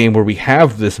make a game where we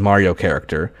have this Mario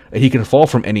character, and he can fall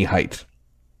from any height.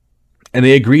 And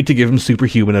they agreed to give him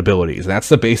superhuman abilities. And that's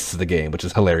the basis of the game, which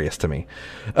is hilarious to me.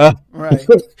 Right.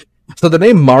 So the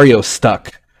name Mario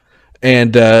stuck.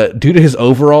 And due to his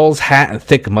overalls, hat, and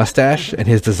thick mustache, and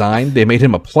his design, they made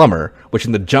him a plumber, which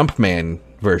in the Jumpman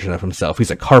version of himself, he's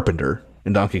a carpenter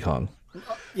in Donkey Kong.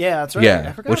 Yeah, that's right.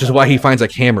 Yeah, which is why he finds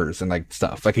like hammers and like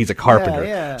stuff. Like he's a carpenter.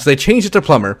 Yeah. So they changed it to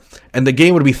plumber, and the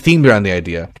game would be themed around the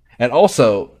idea. And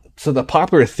also, so the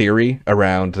popular theory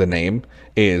around the name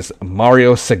is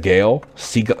Mario Segal.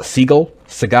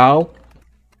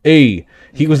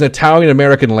 He was an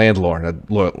Italian-American landlord.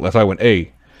 That's why I went,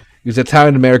 He was an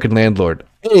Italian-American landlord.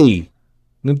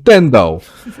 Nintendo.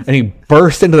 And he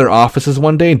burst into their offices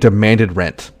one day and demanded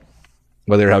rent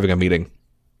while they were having a meeting.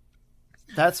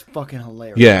 That's fucking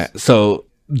hilarious. Yeah, so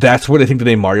that's where they think the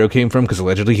name Mario came from, because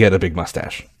allegedly he had a big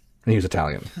mustache. And he was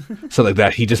Italian. So like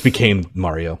that, he just became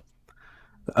Mario.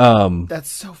 That's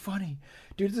so funny.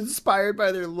 Dude, it's inspired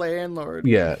by their landlord.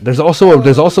 Yeah, there's also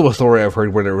a story I've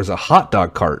heard where there was a hot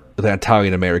dog cart that an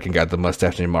Italian-American guy with the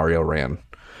mustache named Mario ran.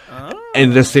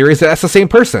 And there's theories that that's the same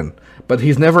person, but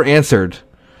he's never answered.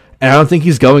 And I don't think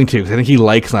he's going to, because I think he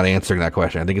likes not answering that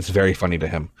question. I think it's very funny to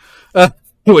him.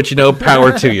 Which,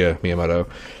 power to you, Miyamoto.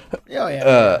 Oh,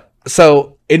 yeah.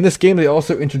 So, in this game, they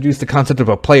also introduced the concept of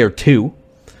a player 2,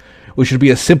 which would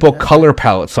be a simple color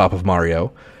palette swap of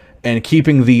Mario. And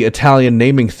keeping the Italian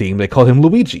naming theme, they called him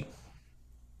Luigi.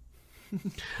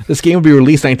 This game would be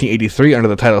released in 1983 under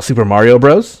the title Super Mario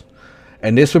Bros.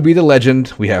 And this would be the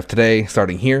legend we have today,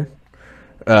 starting here.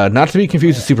 Not to be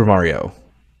confused with Super Mario,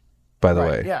 by the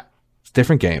way. Yeah. It's a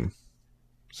different game.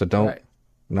 So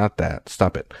not that.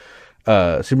 Stop it.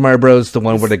 Super Mario Bros. The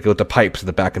one where they go with the pipes,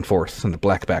 the back and forth, and the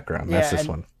black background. That's this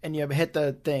one. And you hit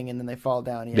the thing, and then they fall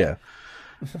down. Yeah.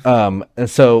 And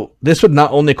so this would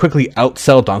not only quickly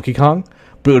outsell Donkey Kong,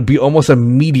 but it would be almost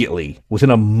immediately, within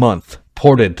a month,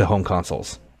 ported to home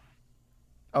consoles.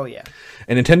 Oh, yeah.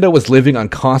 And Nintendo was living on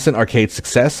constant arcade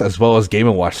success, as well as Game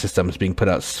 & Watch systems being put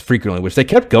out frequently, which they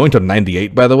kept going till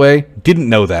 98, by the way. Didn't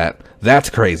know that. That's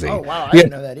crazy. Oh, wow. I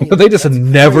didn't know that either. They just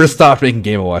never stopped making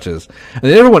Game & Watches. And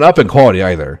they never went up in quality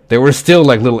either. They were still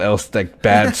like little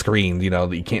bad screen,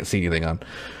 that you can't see anything on.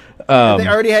 They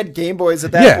already had Game Boys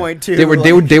at that point, too.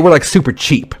 They were like super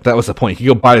cheap. That was the point. You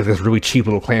could go buy this really cheap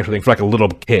little clamshell thing for like a little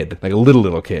kid,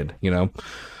 little kid,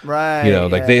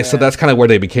 Right. So that's kind of where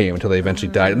they became until they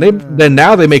eventually died. And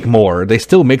now they make more. They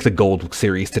still make the Gold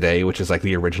series today, which is like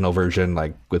the original version,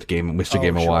 like with Mr.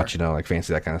 Game & Watch, like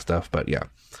fancy that kind of stuff. But yeah.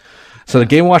 So the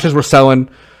Game & Watches were selling,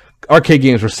 arcade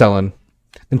games were selling.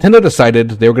 Nintendo decided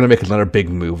they were going to make another big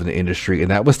move in the industry, and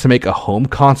that was to make a home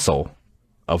console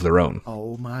of their own.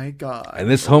 Oh my god. And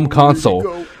this home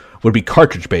console would be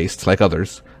cartridge based like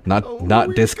others, not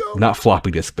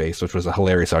floppy disk based, which was a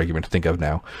hilarious argument to think of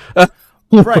now.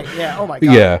 Right, yeah. Oh my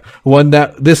god. Yeah.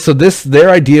 Their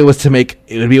idea was to make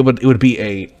it would be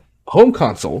a home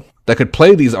console that could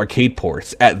play these arcade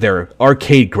ports at their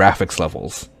arcade graphics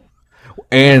levels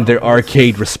and their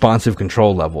arcade responsive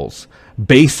control levels,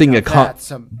 basing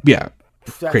That's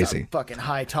crazy. A fucking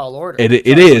high tall order. It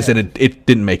is, and it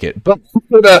didn't make it, but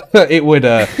it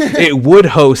would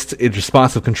host its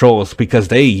responsive controls because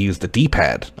they used the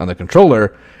D-pad on the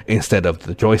controller instead of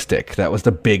the joystick. That was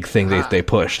the big thing they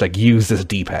pushed, like use this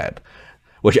D-pad,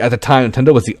 which at the time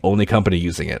Nintendo was the only company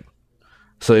using it.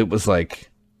 So it was like,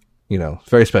 You know,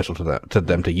 very special to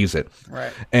them to use it.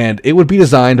 Right. And it would be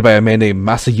designed by a man named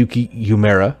Masayuki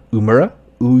Umura,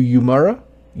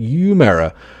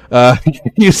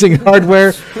 using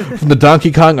hardware from the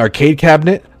Donkey Kong arcade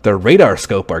cabinet, the Radar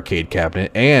Scope arcade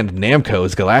cabinet, and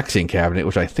Namco's Galaxian cabinet,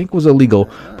 which I think was illegal,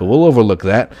 but we'll overlook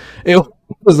that. It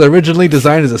was originally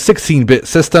designed as a 16-bit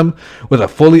system with a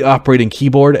fully operating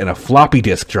keyboard and a floppy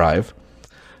disk drive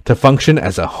to function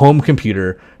as a home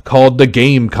computer called the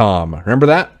Gamecom. Remember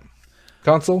that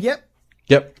console? Yep.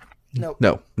 No.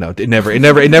 It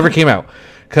never came out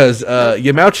because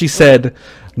Yamauchi said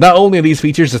not only are these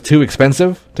features too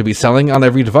expensive to be selling on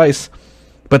every device,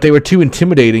 but they were too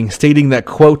intimidating, stating that,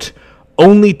 quote,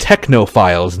 only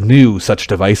technophiles knew such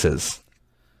devices.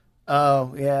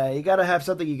 Oh, yeah, you gotta have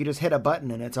something you can just hit a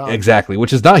button and it's on. Exactly,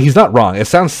 he's not wrong. It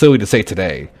sounds silly to say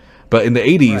today, but in the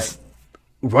 80s,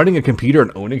 running a computer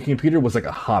and owning a computer was like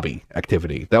a hobby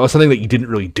activity. That was something that you didn't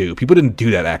really do. People didn't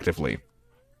do that actively.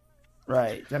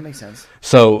 Right, that makes sense.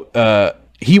 So,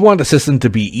 he wanted a system to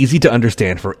be easy to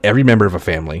understand for every member of a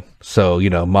family. So, you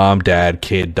know, mom, dad,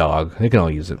 kid, dog, they can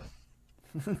all use it.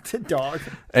 The dog.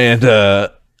 And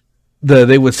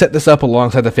they would set this up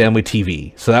alongside the family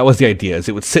TV. So that was the idea, is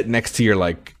it would sit next to your,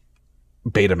 like,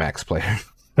 Betamax player.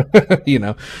 You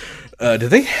know.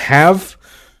 Did they have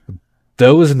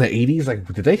those in the 80s?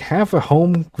 Like, did they have a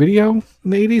home video in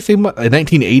the 80s?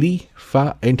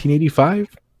 1985?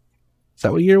 Is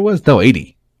that what year it was? No,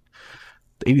 80.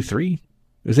 83?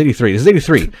 It was 83. This is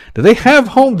 83. Did they have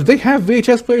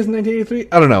VHS players in 1983?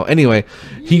 I don't know. Anyway,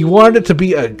 he wanted it to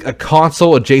be a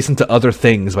console adjacent to other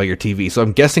things by your TV. So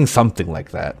I'm guessing something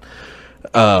like that.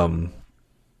 And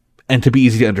to be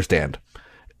easy to understand.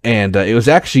 And it was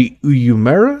actually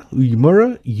Uemura's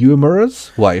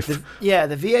wife. The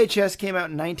VHS came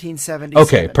out in 1977.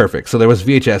 Okay, perfect. So there was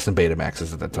VHS and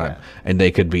Betamaxes at that time. Yeah. And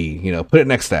they could be, you know, put it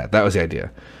next to that. That was the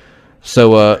idea.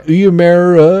 So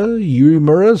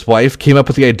Uemura's wife came up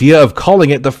with the idea of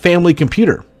calling it the family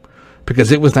computer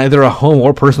because it was neither a home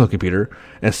or personal computer,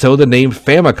 and so the name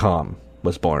Famicom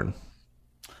was born.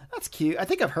 That's cute. I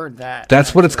think I've heard that.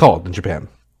 That's what it's called in Japan.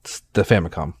 It's the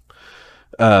Famicom.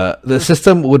 The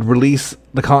system would release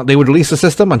they would release the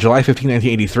system on July 15,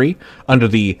 1983 under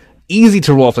the easy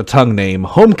to roll off the tongue name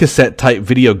Home Cassette Type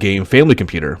Video Game Family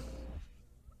Computer.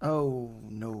 Oh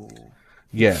no.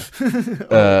 Yeah.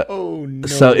 Oh no.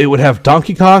 So it would have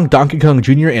Donkey Kong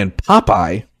Jr., and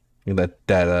Popeye. You know, that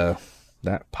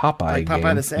Popeye like game.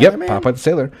 Popeye the Sailor Yep, Man? Popeye the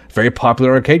Sailor. Very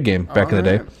popular arcade game back in the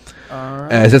day. All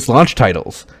right. As its launch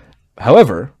titles.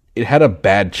 However, it had a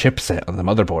bad chipset on the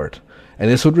motherboard, and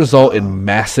this would result in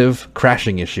massive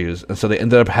crashing issues, and so they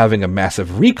ended up having a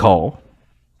massive recall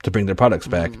to bring their products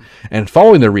back. And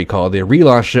following their recall, they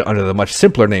relaunched it under the much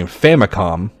simpler name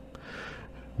Famicom,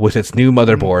 with its new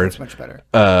motherboard. That's much better.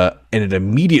 And it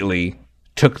immediately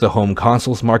took the home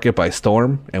consoles market by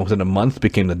storm, and within a month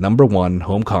became the #1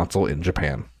 home console in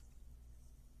Japan.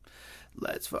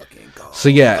 Let's fucking go. So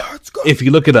yeah, if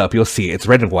you look it up, you'll see it's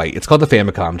red and white. It's called the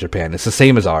Famicom in Japan. It's the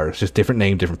same as ours, just different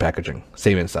name, different packaging,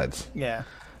 same insides. Yeah.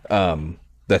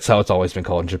 That's how it's always been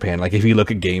called in Japan. Like if you look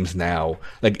at games now,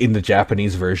 like in the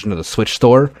Japanese version of the Switch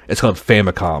store, it's called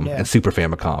Famicom and Super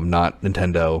Famicom, not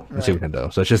Nintendo and Super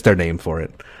Nintendo. So it's just their name for it.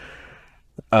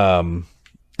 So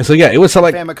yeah, it was so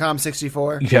like Famicom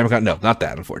 64. Famicom, no, not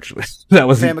that. Unfortunately, that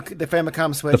was the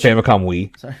Famicom Switch. The Famicom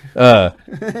Wii. Sorry. The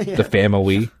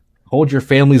Wii. Hold your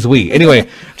family's Wii. Anyway,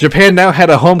 Japan now had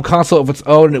a home console of its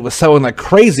own, and it was selling like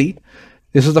crazy.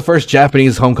 This was the first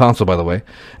Japanese home console, by the way,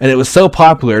 and it was so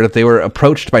popular that they were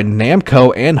approached by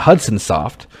Namco and Hudson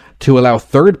Soft to allow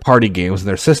third-party games in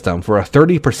their system for a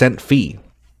 30% fee.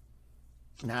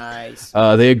 Nice.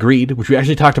 They agreed, which we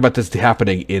actually talked about this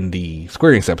happening in the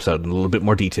Square Enix episode in a little bit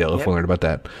more detail if we learn about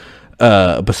that.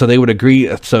 But so they would agree,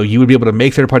 so you would be able to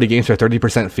make third-party games for a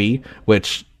 30% fee,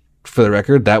 which, for the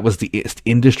record, that was the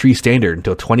industry standard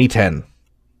until 2010.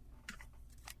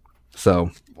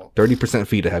 So 30%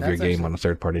 fee to have your game on a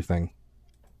third-party thing,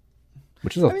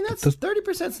 which is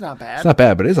 30%'s not bad. It's not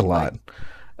bad, but it is a lot.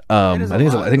 I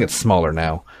think it's smaller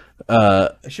now.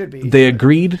 It should be. They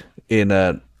agreed in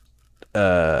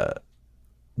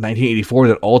 1984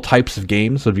 that all types of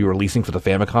games would be releasing for the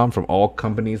Famicom from all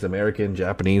companies, American,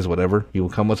 Japanese, whatever. You will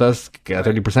come with us, get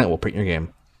 30%, we'll print your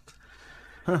game.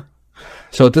 Huh.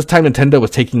 So at this time, Nintendo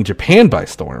was taking Japan by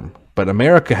storm, but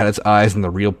America had its eyes on the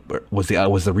real was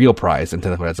the real prize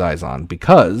Nintendo had its eyes on,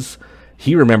 because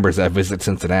he remembers that visit to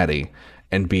Cincinnati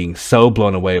and being so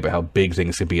blown away by how big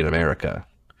things can be in America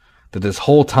that this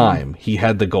whole time he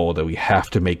had the goal that we have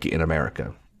to make it in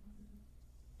America.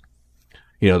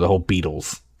 You know, the whole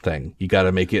Beatles thing. You got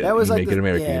to make it. You make it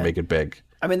American. You make it big.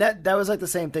 I mean, that was like the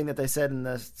same thing that they said in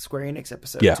the Square Enix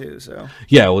episode too. So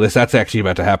yeah, well, that's actually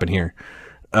about to happen here.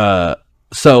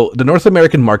 So the North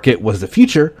American market was the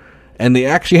future, and they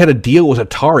actually had a deal with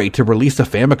Atari to release the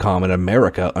Famicom in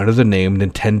America under the name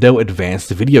Nintendo Advanced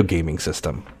Video Gaming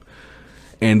System.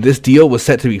 And this deal was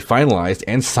set to be finalized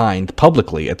and signed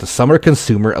publicly at the Summer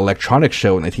Consumer Electronics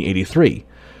Show in 1983.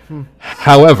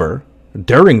 However,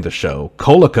 during the show,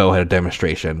 Coleco had a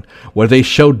demonstration where they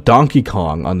showed Donkey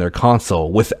Kong on their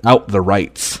console without the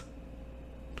rights.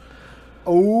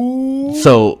 Oh.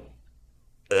 So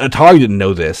Atari didn't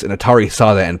know this, and Atari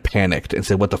saw that and panicked and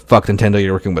said, "What the fuck, Nintendo?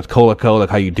 You're working with Coleco? Like,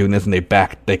 how you doing this?" And they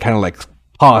kind of like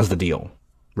paused the deal,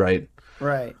 right?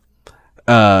 Right.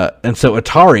 And so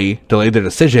Atari delayed their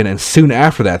decision, and soon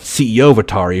after that, CEO of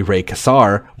Atari, Ray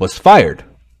Kassar, was fired,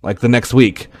 like the next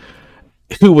week,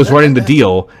 who was running the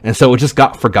deal, and so it just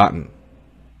got forgotten.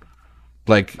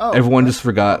 Like, everyone just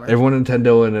forgot. Everyone,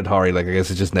 Nintendo and Atari, like, I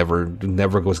guess it just never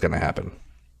was going to happen.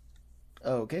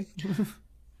 Oh, okay.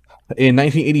 In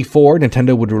 1984,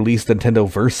 Nintendo would release the Nintendo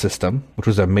Verse system, which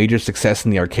was a major success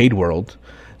in the arcade world.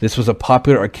 This was a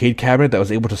popular arcade cabinet that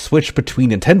was able to switch between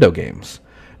Nintendo games,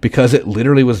 because it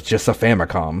literally was just a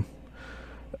Famicom.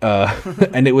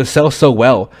 And it would sell so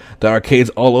well that arcades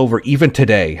all over, even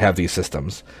today, have these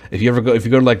systems. If you go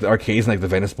to like the arcades in like the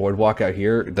Venice Boardwalk out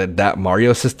here, that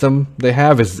Mario system they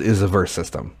have is a Verse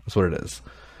system. That's what it is.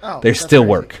 Oh, they still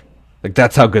work. Like,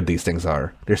 that's how good these things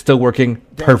are. They're still working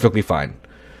perfectly fine.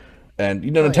 And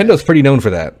Nintendo's pretty known for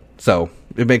that, so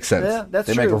it makes sense. Yeah, that's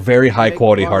they true. make very high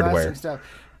quality hardware.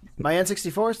 My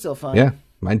N64 is still fine. Yeah,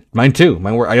 mine too.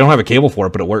 I don't have a cable for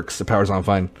it, but it works. It powers on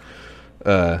fine.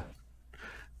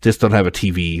 Just don't have a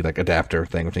TV like adapter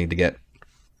thing, which I need to get.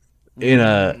 In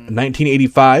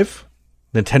 1985,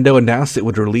 Nintendo announced it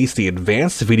would release the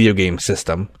Advanced Video Game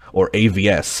System, or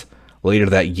AVS, later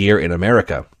that year in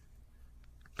America.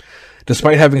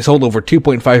 Despite having sold over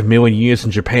 2.5 million units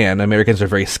in Japan, Americans are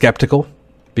very skeptical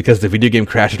because the video game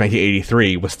crash of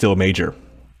 1983 was still major.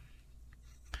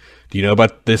 Do you know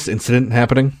about this incident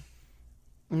happening?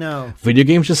 No. Video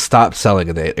games just stopped selling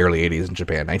in the early 80s in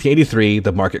Japan. 1983,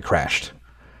 the market crashed.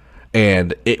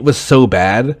 And it was so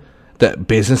bad that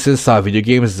businesses saw video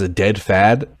games as a dead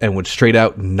fad and would straight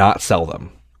out not sell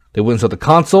them. They wouldn't sell the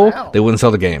console. Wow. They wouldn't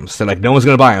sell the games. They're like, no one's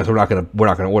going to buy them, so we're not going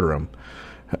to order them.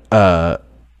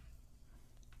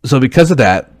 So because of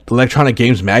that, Electronic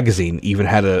Games Magazine even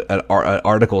had an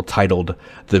article titled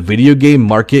 "The Video Game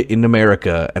Market in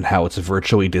America and How It's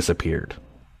Virtually Disappeared."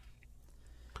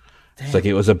 Dang. It's like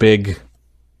it was a big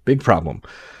problem.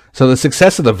 So the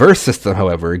success of the Verse system,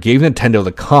 however, gave Nintendo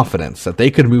the confidence that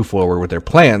they could move forward with their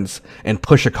plans and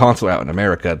push a console out in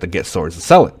America to get stores to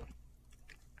sell it.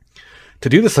 To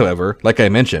do this, however, like I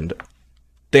mentioned,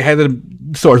 the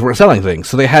stores weren't selling things,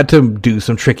 so they had to do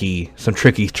some tricky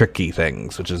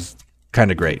things, which is kind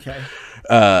of great.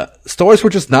 Okay. Stores were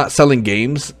just not selling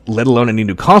games, let alone any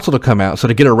new console to come out. So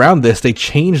to get around this, they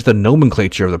changed the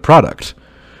nomenclature of the product,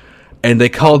 and they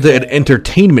called it an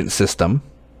entertainment system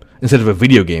instead of a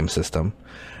video game system.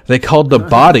 They called the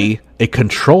body a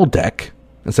control deck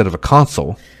instead of a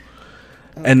console,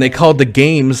 and they called the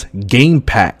games game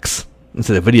packs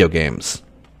instead of video games.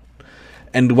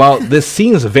 And while this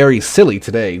seems very silly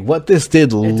today, what this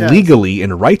did legally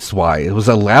and rights-wise was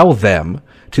allow them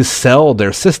to sell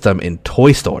their system in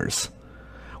toy stores,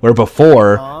 where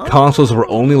before, consoles were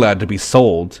only allowed to be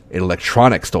sold in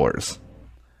electronic stores.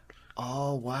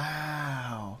 Oh,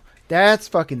 wow. That's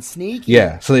fucking sneaky.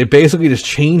 Yeah, so they basically just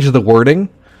changed the wording,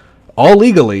 all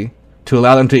legally, to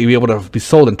allow them to be able to be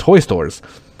sold in toy stores.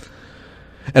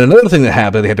 And another thing that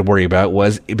happened they had to worry about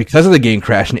was, because of the game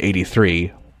crash in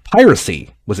 83, piracy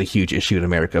was a huge issue in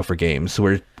America for games,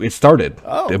 where it started.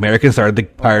 The Americans started the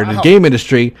pirated game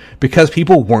industry because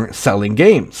people weren't selling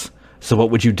games. So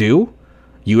what would you do?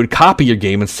 You would copy your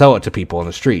game and sell it to people on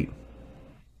the street.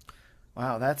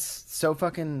 Wow, that's so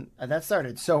fucking... That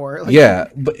started so early. Yeah,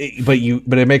 but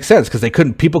it makes sense because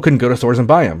people couldn't go to stores and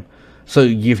buy them. So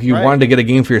if you wanted to get a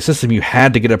game for your system, you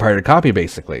had to get a pirated copy,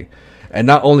 basically. And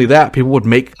not only that, people would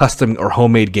make custom or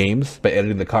homemade games by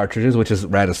editing the cartridges, which is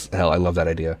rad as hell. I love that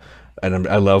idea. And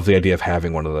I love the idea of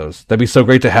having one of those. That'd be so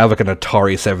great to have like an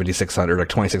Atari 7600, like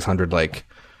 2600, like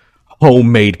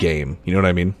homemade game. You know what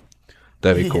I mean?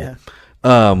 That'd be cool.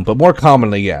 Yeah. But more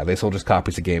commonly, they sold just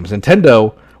copies of games.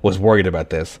 Nintendo was worried about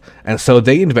this, and so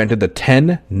they invented the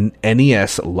 10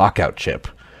 NES lockout chip.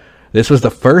 This was the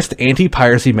first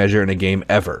anti-piracy measure in a game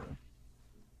ever.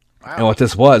 Wow. And what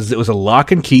this was, it was a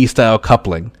lock and key style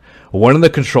coupling, one in the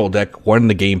control deck, one in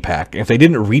the game pack. And if they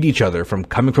didn't read each other from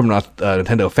coming from a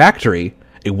Nintendo factory,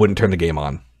 it wouldn't turn the game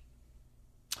on.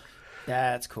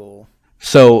 That's cool.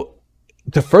 So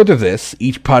to further this,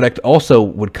 each product also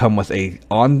would come with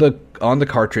on the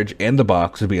cartridge and the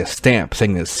box would be a stamp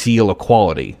saying the seal of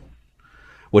quality,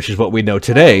 which is what we know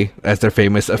today as their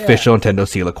famous official Nintendo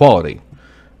seal of quality.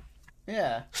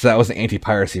 Yeah. So that was an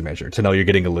anti-piracy measure to know you're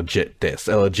getting a legit disc,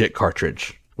 a legit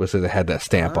cartridge, was that it had that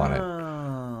stamp on it.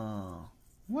 Oh,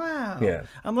 wow. Yeah.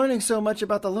 I'm learning so much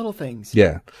about the little things.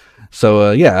 Yeah. So,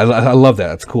 I love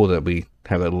that. It's cool that we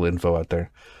have that little info out there.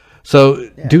 So,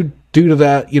 due to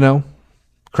that,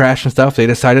 crash and stuff, they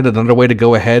decided another way to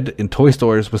go ahead in toy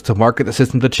stores was to market the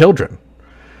system to children.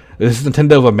 This is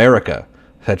Nintendo of America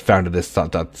had founded this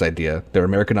idea. Their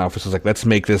American office was like, let's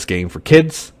make this game for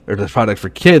kids, or this product for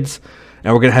kids,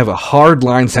 and we're going to have a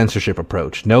hard-line censorship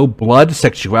approach. No blood,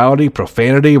 sexuality,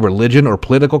 profanity, religion, or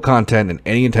political content in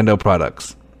any Nintendo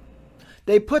products.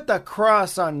 They put the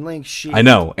cross on Link's sheet. I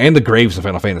know, and the graves of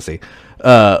Final Fantasy.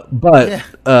 But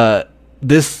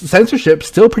this censorship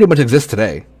still pretty much exists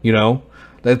today,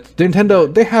 That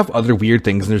Nintendo, they have other weird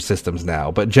things in their systems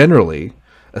now, but generally,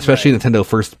 especially Nintendo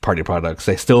first-party products,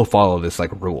 they still follow this,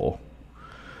 rule.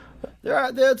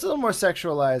 It's a little more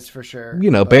sexualized, for sure.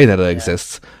 Bayonetta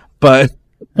exists. But,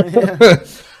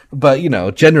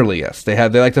 but generally, yes. They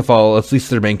like to follow at least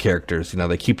their main characters.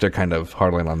 They keep their kind of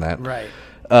hardline on that. Right.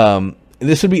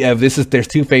 There's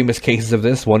two famous cases of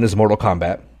this. One is Mortal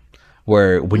Kombat,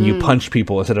 where when you punch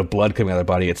people, instead of blood coming out of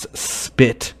their body, it's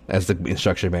spit, as the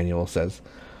instruction manual says.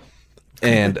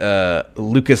 And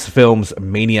Lucasfilm's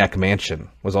Maniac Mansion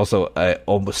was also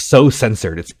almost so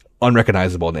censored, it's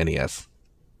unrecognizable in NES.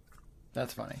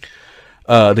 That's funny.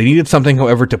 They needed something,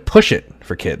 however, to push it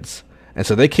for kids. And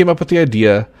so they came up with the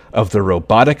idea of the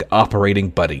Robotic Operating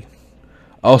Buddy,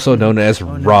 also known as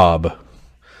Rob.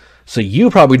 So you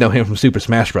probably know him from Super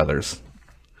Smash Brothers.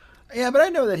 Yeah, but I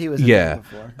know that he was in there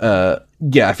before.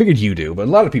 I figured you do, but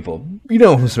a lot of people, him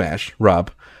from Smash,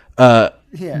 Rob. But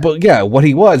what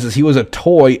he was is he was a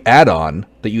toy add-on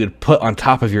that you would put on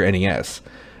top of your NES.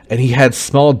 And he had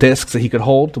small discs that he could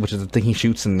hold, which is the thing he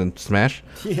shoots in the Smash.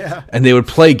 Yeah. And they would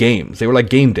play games. They were like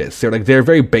game discs. They're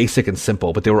very basic and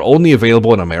simple, but they were only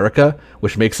available in America,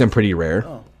 which makes them pretty rare.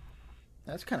 Oh,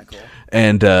 that's kind of cool.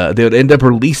 And they would end up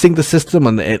releasing the system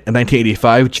in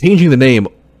 1985, changing the name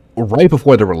right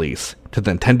before the release to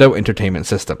the Nintendo Entertainment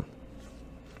System,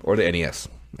 or the NES,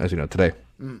 as you know today.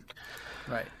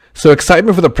 Right. So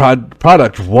excitement for the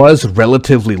product was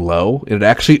relatively low. It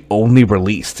actually only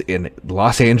released in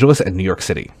Los Angeles and New York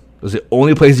City. It was the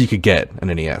only place you could get an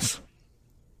NES.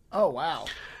 Oh, wow.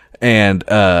 And,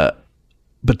 but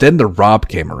then the Rob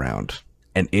came around,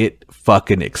 and it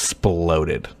fucking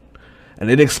exploded.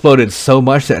 And it exploded so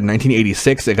much that in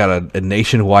 1986, it got a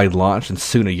nationwide launch and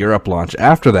soon a Europe launch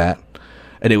after that.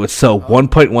 And it would sell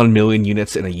 1.1 million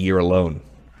units in a year alone,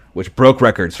 which broke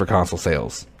records for console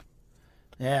sales.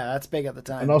 Yeah, that's big at the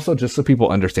time. And also, just so people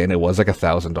understand, it was like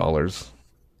 $1,000.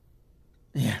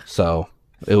 Yeah. So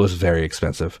it was very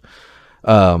expensive.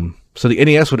 So the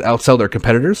NES would outsell their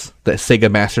competitors, the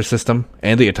Sega Master System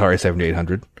and the Atari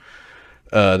 7800.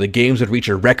 The games would reach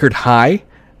a record high.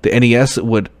 The NES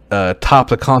would top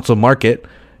the console market,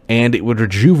 and it would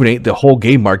rejuvenate the whole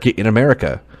game market in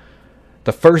America.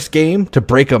 The first game to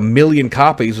break 1 million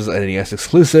copies was an NES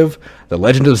exclusive, The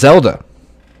Legend of Zelda.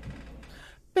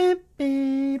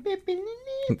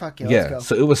 Fuck yeah, let's go.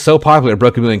 So it was so popular, it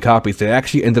broke 1 million copies, they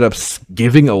actually ended up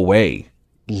giving away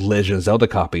Legend of Zelda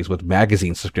copies with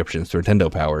magazine subscriptions to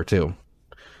Nintendo Power, too.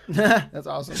 That's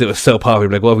awesome. So it was so popular,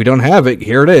 like, well, if we don't have it,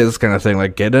 here it is, kind of thing.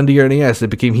 Like, get into your NES, it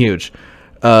became huge.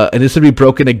 And this would be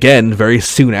broken again very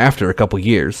soon after, a couple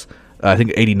years. I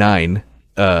think 89,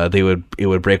 it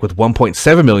would break with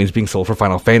 1.7 million being sold for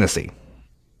Final Fantasy.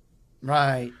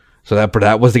 Right. So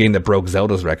that was the game that broke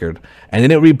Zelda's record. And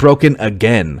then it would be broken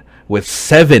again with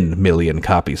 7 million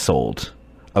copies sold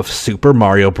of Super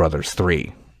Mario Bros.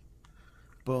 3.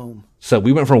 Boom. So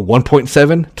we went from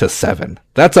 1.7 to 7.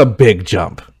 That's a big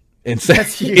jump in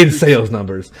sales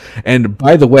numbers. And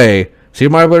by the way,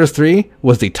 Super Mario Bros. 3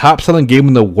 was the top-selling game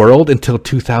in the world until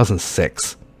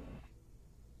 2006.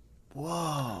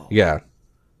 Whoa. Yeah.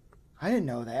 I didn't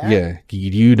know that. Yeah. Do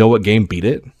you know what game beat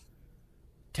it?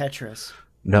 Tetris.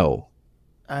 No.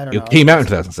 I don't know. It came out in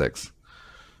 2006.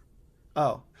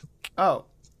 Oh.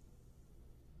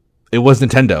 It was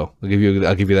Nintendo. I'll give you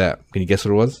that. Can you guess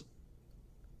what it was?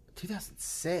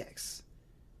 2006.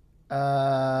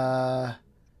 The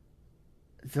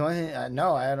only thing,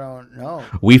 no, I don't know.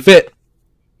 Wii Fit.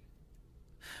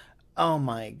 Oh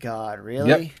my god, really?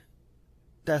 Yep.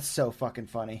 That's so fucking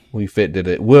funny. Wii Fit did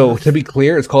it. Well, to be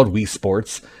clear, it's called Wii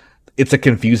Sports. It's a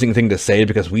confusing thing to say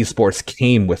because Wii Sports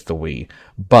came with the Wii.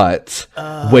 But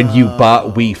when you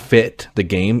bought Wii Fit, the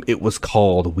game, it was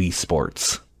called Wii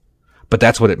Sports. But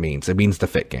that's what it means. It means the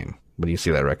Fit game when you see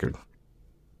that record.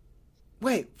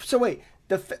 Wait,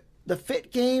 the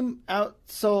Fit game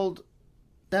outsold.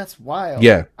 That's wild.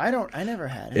 Yeah, I never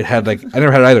had it. It had I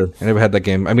never had it either. I never had that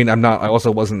game. I mean, I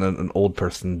also wasn't an old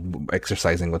person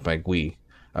exercising with my Wii.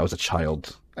 I was a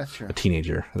child. That's true. A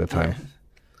teenager at the time.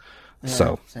 Yeah,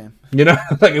 so same.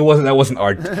 that wasn't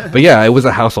art. But yeah, it was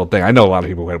a household thing. I know a lot of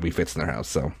people who had Wii Fits in their house.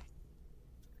 So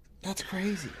that's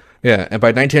crazy. Yeah, and by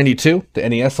 1992, the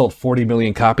NES sold 40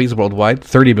 million copies worldwide,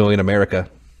 30 million in America.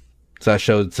 So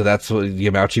that's what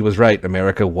Yamauchi was right.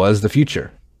 America was the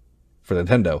future for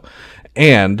Nintendo.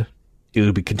 And it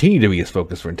would continue to be his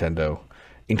focus for Nintendo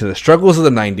into the struggles of the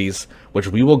 90s, which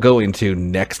we will go into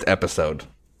next episode.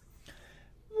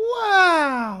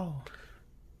 Wow.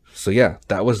 So yeah,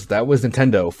 that was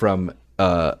Nintendo from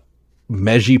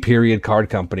Meiji period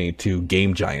card company to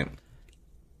Game Giant.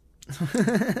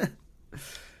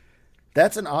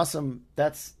 That's an awesome.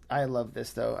 I love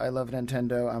this though. I love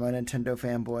Nintendo. I'm a Nintendo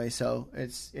fanboy, so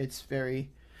it's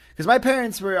very. Because my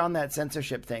parents were on that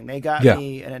censorship thing. They got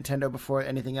me a Nintendo before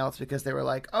anything else because they were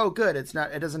like, "Oh, good, it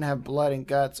doesn't have blood and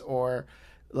guts or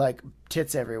like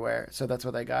tits everywhere." So that's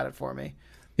what they got it for me.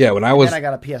 Yeah, then I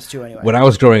got a PS2 anyway. When I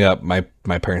was growing up, my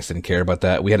parents didn't care about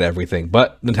that. We had everything,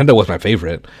 but Nintendo was my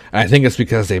favorite. And I think it's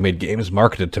because they made games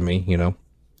marketed to me.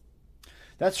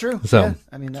 That's true. So yeah.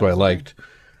 I mean, that's what I liked.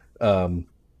 I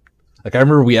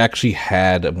remember we actually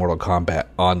had Mortal Kombat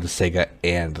on the Sega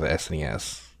and the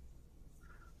SNES.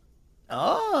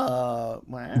 Oh,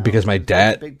 wow! Because my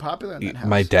dad, big popular in that house.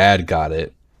 My dad got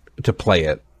it to play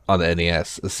it on the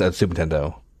NES, Super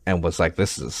Nintendo, and was like,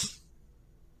 "Where's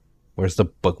the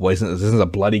book? This isn't a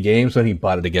bloody game." So he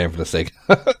bought it again for the sake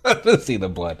to see the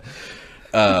blood.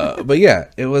 But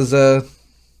yeah, it was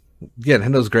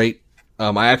Nintendo's great.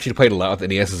 I actually played a lot with the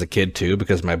NES as a kid too,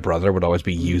 because my brother would always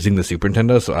be using the Super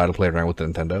Nintendo, so I had to play around with the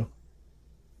Nintendo.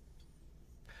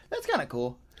 That's kind of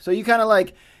cool. So you kind of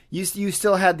like you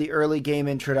still had the early game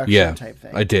introduction type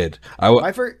thing. I did. I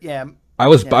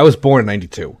was born in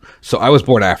 92, so I was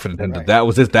born after Nintendo. Right. That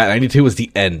was it. That 92 was the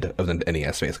end of the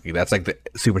NES basically. That's like the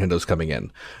Super Nintendo's coming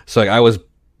in. So I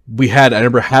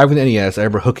remember having the NES. I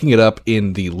remember hooking it up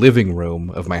in the living room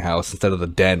of my house instead of the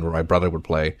den where my brother would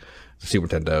play the Super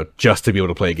Nintendo, just to be able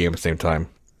to play a game at the same time.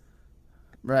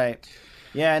 Right.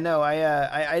 Yeah, no, I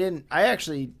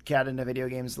actually got into video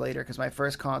games later because my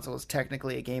first console was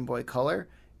technically a Game Boy Color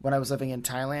when I was living in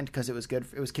Thailand because it was good.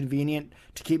 It was convenient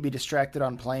to keep me distracted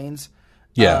on planes.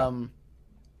 Yeah.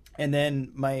 And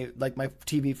then my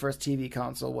first TV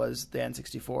console was the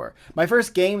N64. My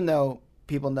first game, though,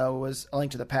 people know, was A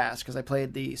Link to the Past because I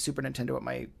played the Super Nintendo at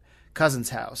my cousin's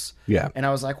house. Yeah. And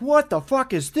I was like, what the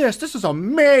fuck is this? This is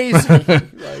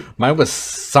amazing. Mine was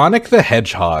Sonic the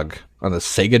Hedgehog on the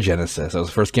Sega Genesis. That was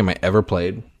the first game I ever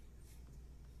played.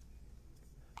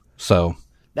 So.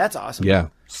 That's awesome. Yeah.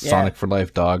 Sonic for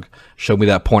life, dog. Show me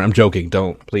that porn. I'm joking.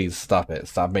 Don't. Please stop it.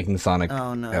 Stop making Sonic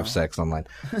have sex online.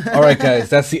 All right, guys.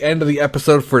 That's the end of the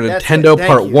episode for Nintendo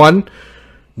Part 1.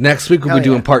 Next week, we'll be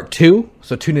doing Part 2.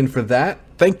 So tune in for that.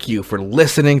 Thank you for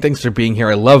listening. Thanks for being here.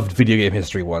 I loved video game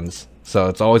history ones. So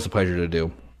it's always a pleasure to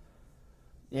do.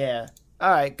 Yeah. All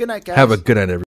right. Good night, guys. Have a good night, everyone.